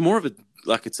 It's more of a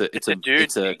like it's a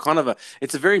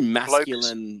very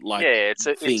masculine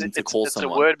thing to call someone. It's a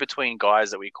word between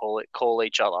guys that we call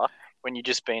each other. When you're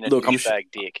just being a douchebag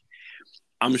dick.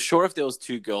 I'm sure if there was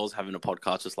two girls having a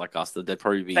podcast just like us, that they'd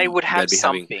probably be... They would have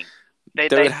something.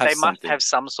 They must have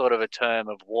some sort of a term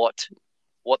of what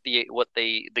the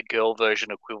girl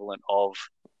version equivalent of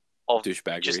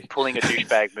douchebaggery. Just pulling a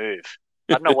douchebag move.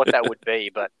 I don't know what that would be,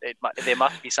 but there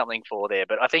must be something for there.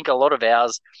 But I think a lot of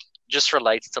ours just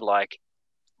relates to like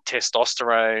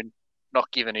testosterone,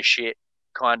 not giving a shit,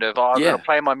 kind of, I'm going to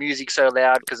play my music so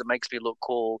loud because it makes me look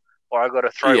cool. Or I got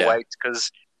to throw weights because,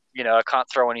 I can't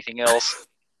throw anything else.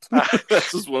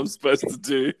 That's just what I'm supposed to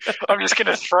do. I'm just going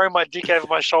to throw my dick over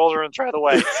my shoulder and throw the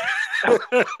weights.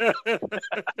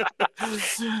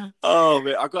 Oh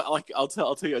man, I'll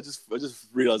tell you. I just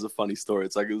realized a funny story.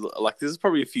 It's like this is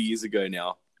probably a few years ago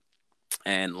now,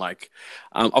 and like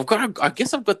I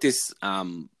guess I've got this.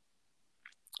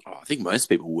 I think most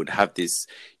people would have this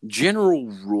general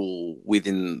rule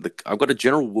I've got a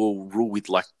general rule with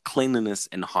like cleanliness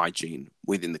and hygiene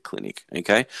within the clinic.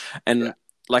 Okay. And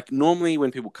like normally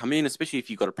when people come in, especially if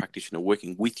you've got a practitioner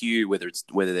working with you, whether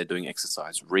they're doing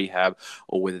exercise rehab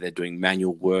or whether they're doing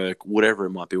manual work, whatever it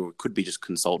might be, or it could be just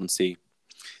consultancy,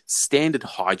 standard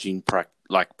hygiene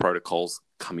protocols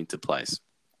come into place.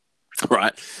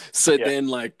 Right. So then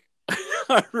like,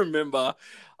 I remember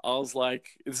I was like,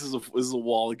 this is a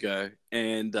while ago,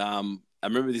 and I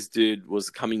remember this dude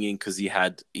was coming in because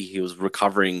he was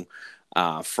recovering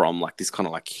from like this kind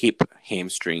of like hip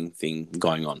hamstring thing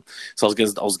going on. So I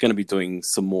was going to be doing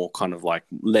some more kind of like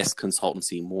less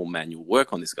consultancy, more manual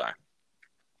work on this guy.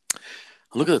 I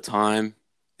look at the time,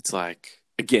 it's like,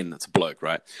 again, that's a bloke,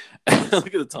 right? I look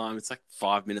at the time, it's like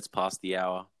 5 minutes past the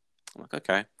hour. I'm like,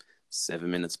 okay.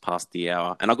 7 minutes past the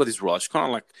hour, and I got this rule. I just kind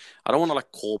of like, I don't want to like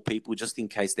call people just in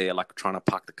case they're like trying to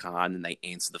park the car and then they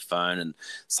answer the phone and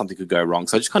something could go wrong.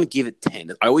 So I just kind of give it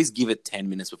 10. I always give it 10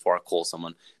 minutes before I call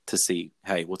someone to see,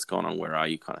 hey, what's going on? Where are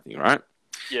you? Kind of thing, right?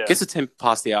 Yeah. Gets to 10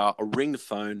 past the hour. I ring the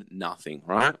phone, nothing,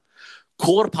 right?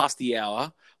 Quarter past the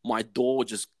hour, my door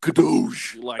just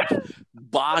kadoosh, like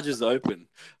barges open.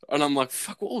 And I'm like,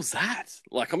 fuck, what was that?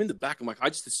 Like, I'm in the back. I'm like, I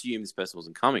just assumed this person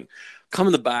wasn't coming. Come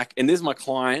in the back, and there's my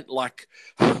client, like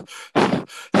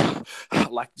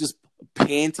just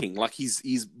panting, like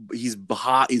his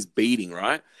heart is beating,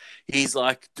 right? He's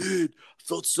like, dude,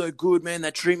 felt so good, man.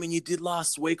 That treatment you did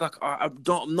last week, like I'm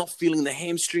not feeling the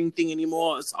hamstring thing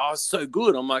anymore. It's so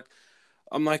good. I'm like,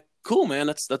 cool, man.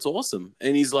 That's awesome.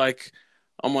 And he's like,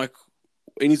 I'm like,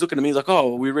 and he's looking at me. He's like,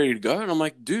 oh, are we ready to go? And I'm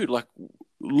like, dude, like,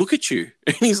 look at you.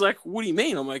 And he's like, what do you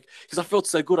mean? I'm like, because I felt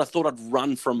so good. I thought I'd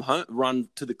run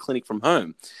to the clinic from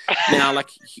home. Now, like,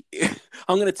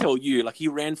 I'm going to tell you, like, he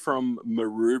ran from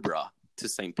Maroubra to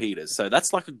St. Peter's. So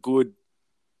that's like a good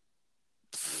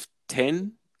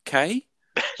 10K,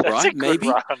 right? Maybe.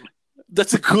 Run.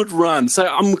 That's a good run. So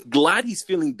I'm glad he's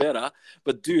feeling better.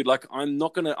 But dude, like, I'm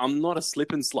not a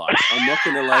slip and slide. I'm not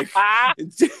gonna like.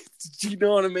 Do you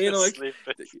know what I mean?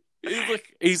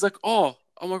 He's like, oh,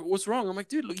 I'm like, what's wrong? I'm like,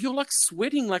 dude, look, you're like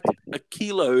sweating like a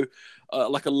kilo,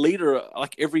 like a liter,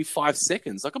 like every 5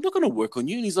 seconds. Like, I'm not gonna work on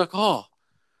you. And he's like, oh,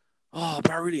 but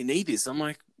I really need this. I'm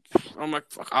like,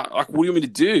 fuck, like, what do you want me to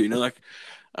do? You know, like,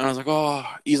 and I was like, oh,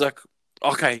 he's like,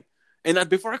 okay. And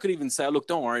before I could even say, look,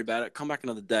 don't worry about it. Come back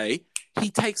another day. He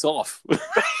takes off.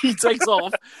 He takes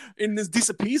off and just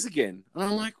disappears again. And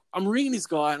I'm like, I'm ringing this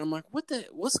guy and I'm like,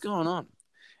 what's going on?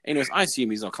 Anyways, I assume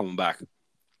he's not coming back.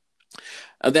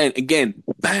 And then again,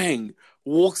 bang,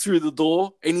 walks through the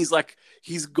door and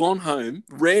he's gone home,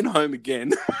 ran home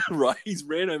again, right? He's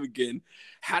ran home again,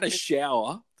 had a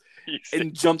shower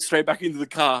and jumped straight back into the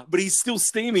car, but he's still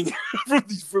steaming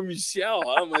from his shower.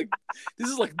 I'm like, this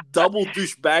is like double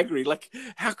douchebaggery. Like,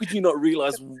 how could you not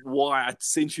realize why I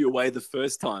sent you away the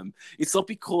first time? It's not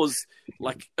because,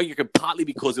 like, partly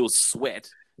because it was sweat.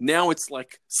 Now it's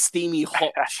like steamy,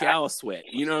 hot shower sweat.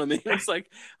 You know what I mean? It's like,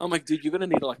 I'm like, dude, you're going to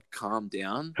need to like calm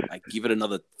down, like give it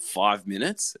another 5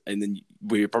 minutes. And then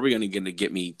we're probably going to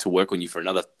get me to work on you for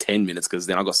another 10 minutes because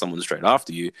then I got someone straight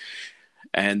after you.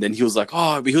 And then he was like,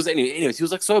 oh, but he was, anyways, he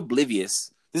was like so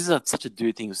oblivious. This is such a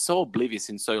dude thing. He was so oblivious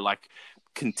and so like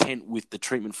content with the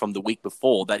treatment from the week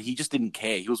before that he just didn't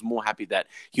care. He was more happy that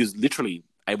he was literally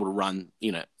able to run,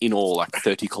 in all like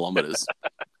 30 kilometers.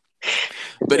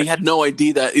 But he had no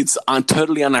idea that it's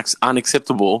totally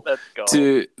unacceptable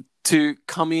to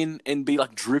come in and be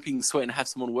like dripping sweat and have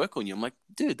someone work on you. I'm like,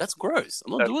 dude, that's gross.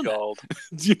 I'm not doing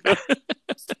that.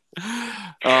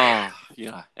 Oh,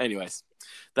 yeah. Anyways,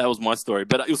 that was my story.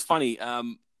 But it was funny.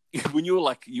 When you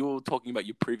were talking about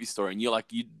your previous story and you're like,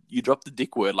 you dropped the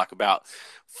dick word like about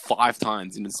 5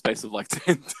 times in the space of like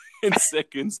 10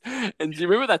 seconds. And do you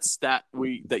remember that stat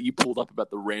that you pulled up about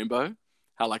the Rambo?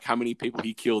 How many people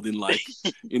he killed in the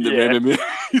Rambo movie?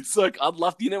 It's like, I'd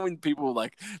love to, when people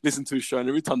like listen to a show and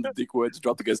every time the dick words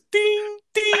drop, it goes ding,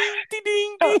 ding, ding,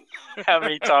 ding, ding. How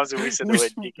many times have we said the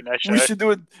word dick in our show? We should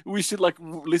do it. We should like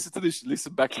listen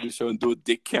back to the show and do a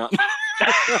dick count.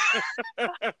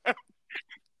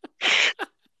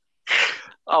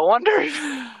 I wonder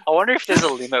if there's a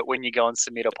limit when you go and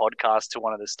submit a podcast to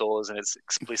one of the stores and it's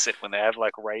explicit when they have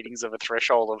like ratings of a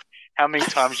threshold of how many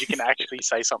times you can actually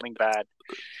say something bad.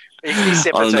 If this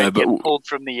episode gets pulled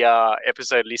from the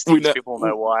episode listings, people will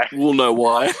know why. We'll know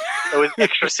why. It was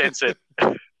extra censored.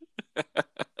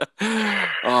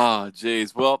 Oh,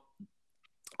 geez. Well,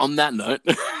 on that note,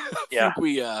 I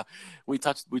think we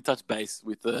touched base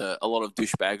with a lot of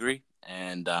douchebaggery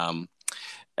and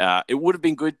it would have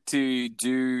been good to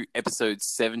do episode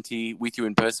 70 with you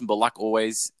in person, but like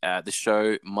always, the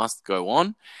show must go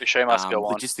on. The show must go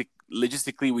on.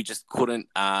 Logistically, we just couldn't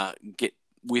get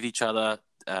with each other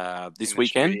this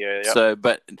weekend. Studio, yep. So,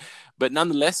 but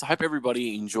nonetheless, I hope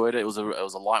everybody enjoyed it. It was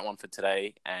a light one for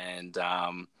today, and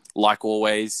like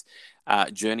always,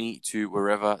 journey to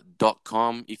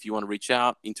wherever.com if you want to reach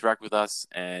out, interact with us,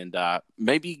 and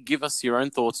maybe give us your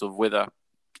own thoughts of whether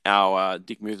our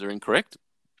dick moves are incorrect.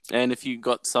 And if you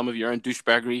got some of your own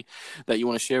douchebaggery that you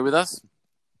want to share with us,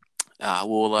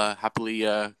 we'll happily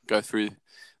go through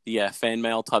the fan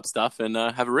mail type stuff and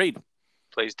have a read.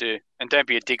 Please do. And don't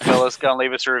be a dick, fellas. Go and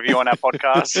leave us a review on our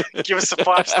podcast. Give us a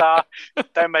 5-star.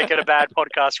 Don't make it a bad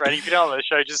podcast rating. If you don't like the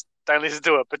show, just don't listen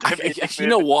to it. But don't be a dick. You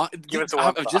know what? Give us a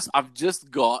 1-star. I've just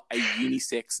got a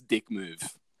unisex dick move.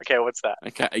 Okay, what's that?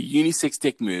 Okay, a unisex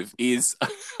dick move is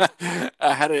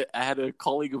I had a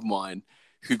colleague of mine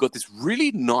who got this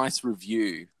really nice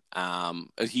review.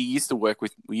 He used to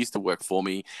work for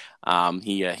me.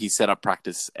 He set up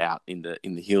practice out in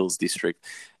the Hills district,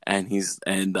 and we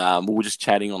were just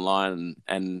chatting online,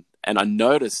 and I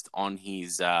noticed on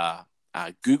his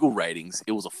Google ratings,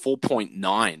 it was a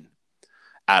 4.9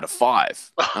 out of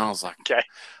 5. And I was like, Okay.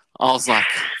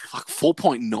 fuck,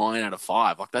 4.9 out of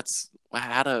 5. Like, that's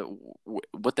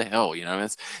what the hell, you know?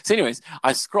 So, anyways,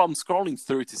 I'm scrolling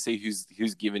through to see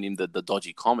who's given him the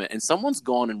dodgy comment, and someone's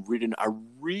gone and written a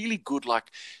really good,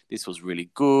 like, this was really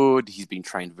good. He's been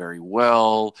trained very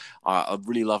well. I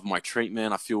really love my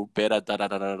treatment. I feel better.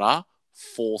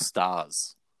 4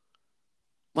 stars.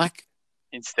 Like,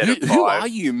 Instead of 5. Who are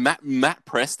you, Matt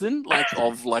Preston? Like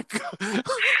of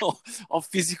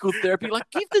physical therapy? Like,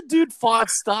 give the dude 5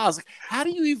 stars. Like, how do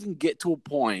you even get to a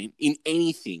point in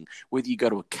anything? Whether you go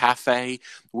to a cafe,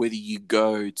 whether you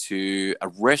go to a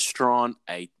restaurant,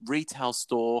 a retail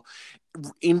store.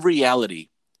 In reality,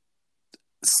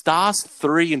 stars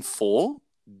 3 and 4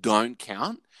 don't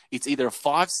count. It's either a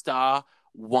 5-star,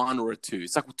 1, or a 2.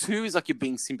 It's like 2 is like you're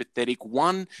being sympathetic.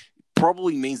 1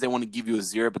 probably means they want to give you a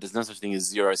 0, but there's no such thing as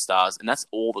 0 stars, and that's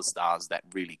all the stars that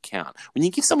really count. When you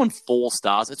give someone 4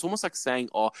 stars, it's almost like saying,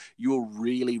 "Oh, you're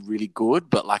really, really good,"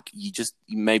 but like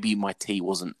maybe my tea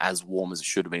wasn't as warm as it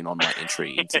should have been on my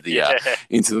entry into the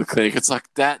into the clinic. It's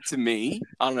like that to me.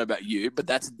 I don't know about you, but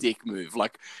that's a dick move.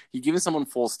 Like, you're giving someone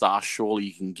 4 stars, surely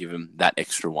you can give them that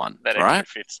extra one, that right?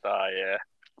 Extra 5th star, yeah.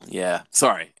 Yeah.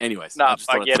 Sorry. Anyways, no,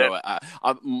 I get it.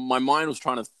 My mind was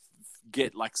trying to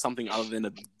get like something other than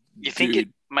a. You think it,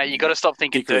 mate? You got to stop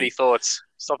thinking dirty thoughts.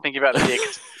 Stop thinking about the dick.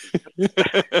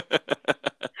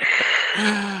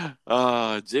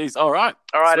 Oh, jeez. All right,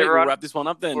 everyone. We'll wrap this one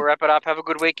up then. We'll wrap it up. Have a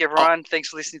good week, everyone. Thanks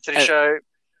for listening to the show.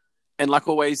 And like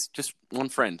always, just one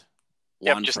friend.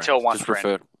 Tell one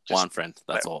friend. One friend.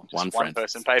 That's all. One friend. One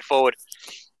person paid forward.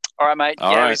 All right, mate.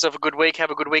 All right. Have yourself a good week.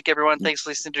 Have a good week, everyone. Thanks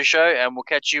for listening to the show, and we'll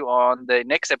catch you on the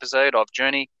next episode of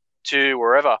Journey to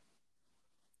Wherever.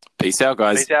 Peace out,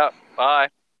 guys. Peace out. Bye.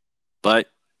 Bye.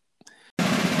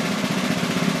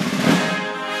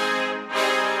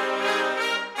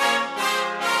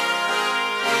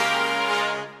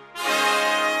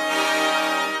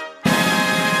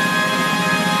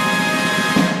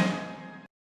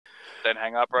 Don't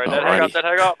hang up, bro. Don't hang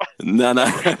up. No.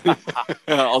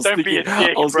 Don't be a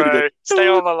dick, bro. Stay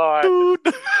on the line.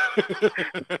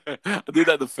 I did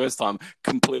that the first time,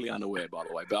 completely unaware, by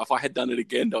the way. But if I had done it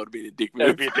again, that would have been a dick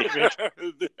move. That would be a dick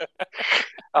move. It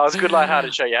was a good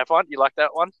lighthearted show. You have fun? You like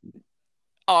that one?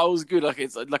 Oh, it was good. Like,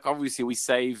 it's like, obviously we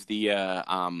save the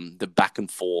back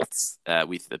and forths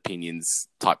with opinions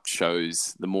type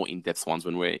shows, the more in-depth ones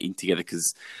when we're in together,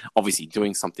 because obviously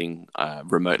doing something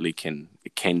remotely can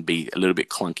be a little bit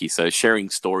clunky. So sharing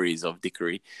stories of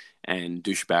dickery and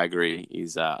douchebaggery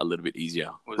is a little bit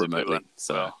easier remotely.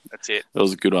 So that's it. That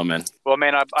was a good one, man. Well,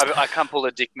 man, I can't pull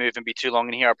a dick move and be too long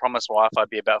in here. I promised my wife I'd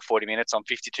be about 40 minutes. I'm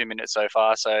 52 minutes so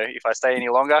far. So if I stay any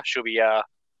longer, she'll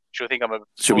think I'm a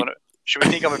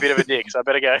bit of a dick. So I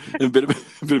better go. a bit of a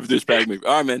douchebag move.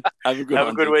 All right, man. Have a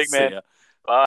good week, man.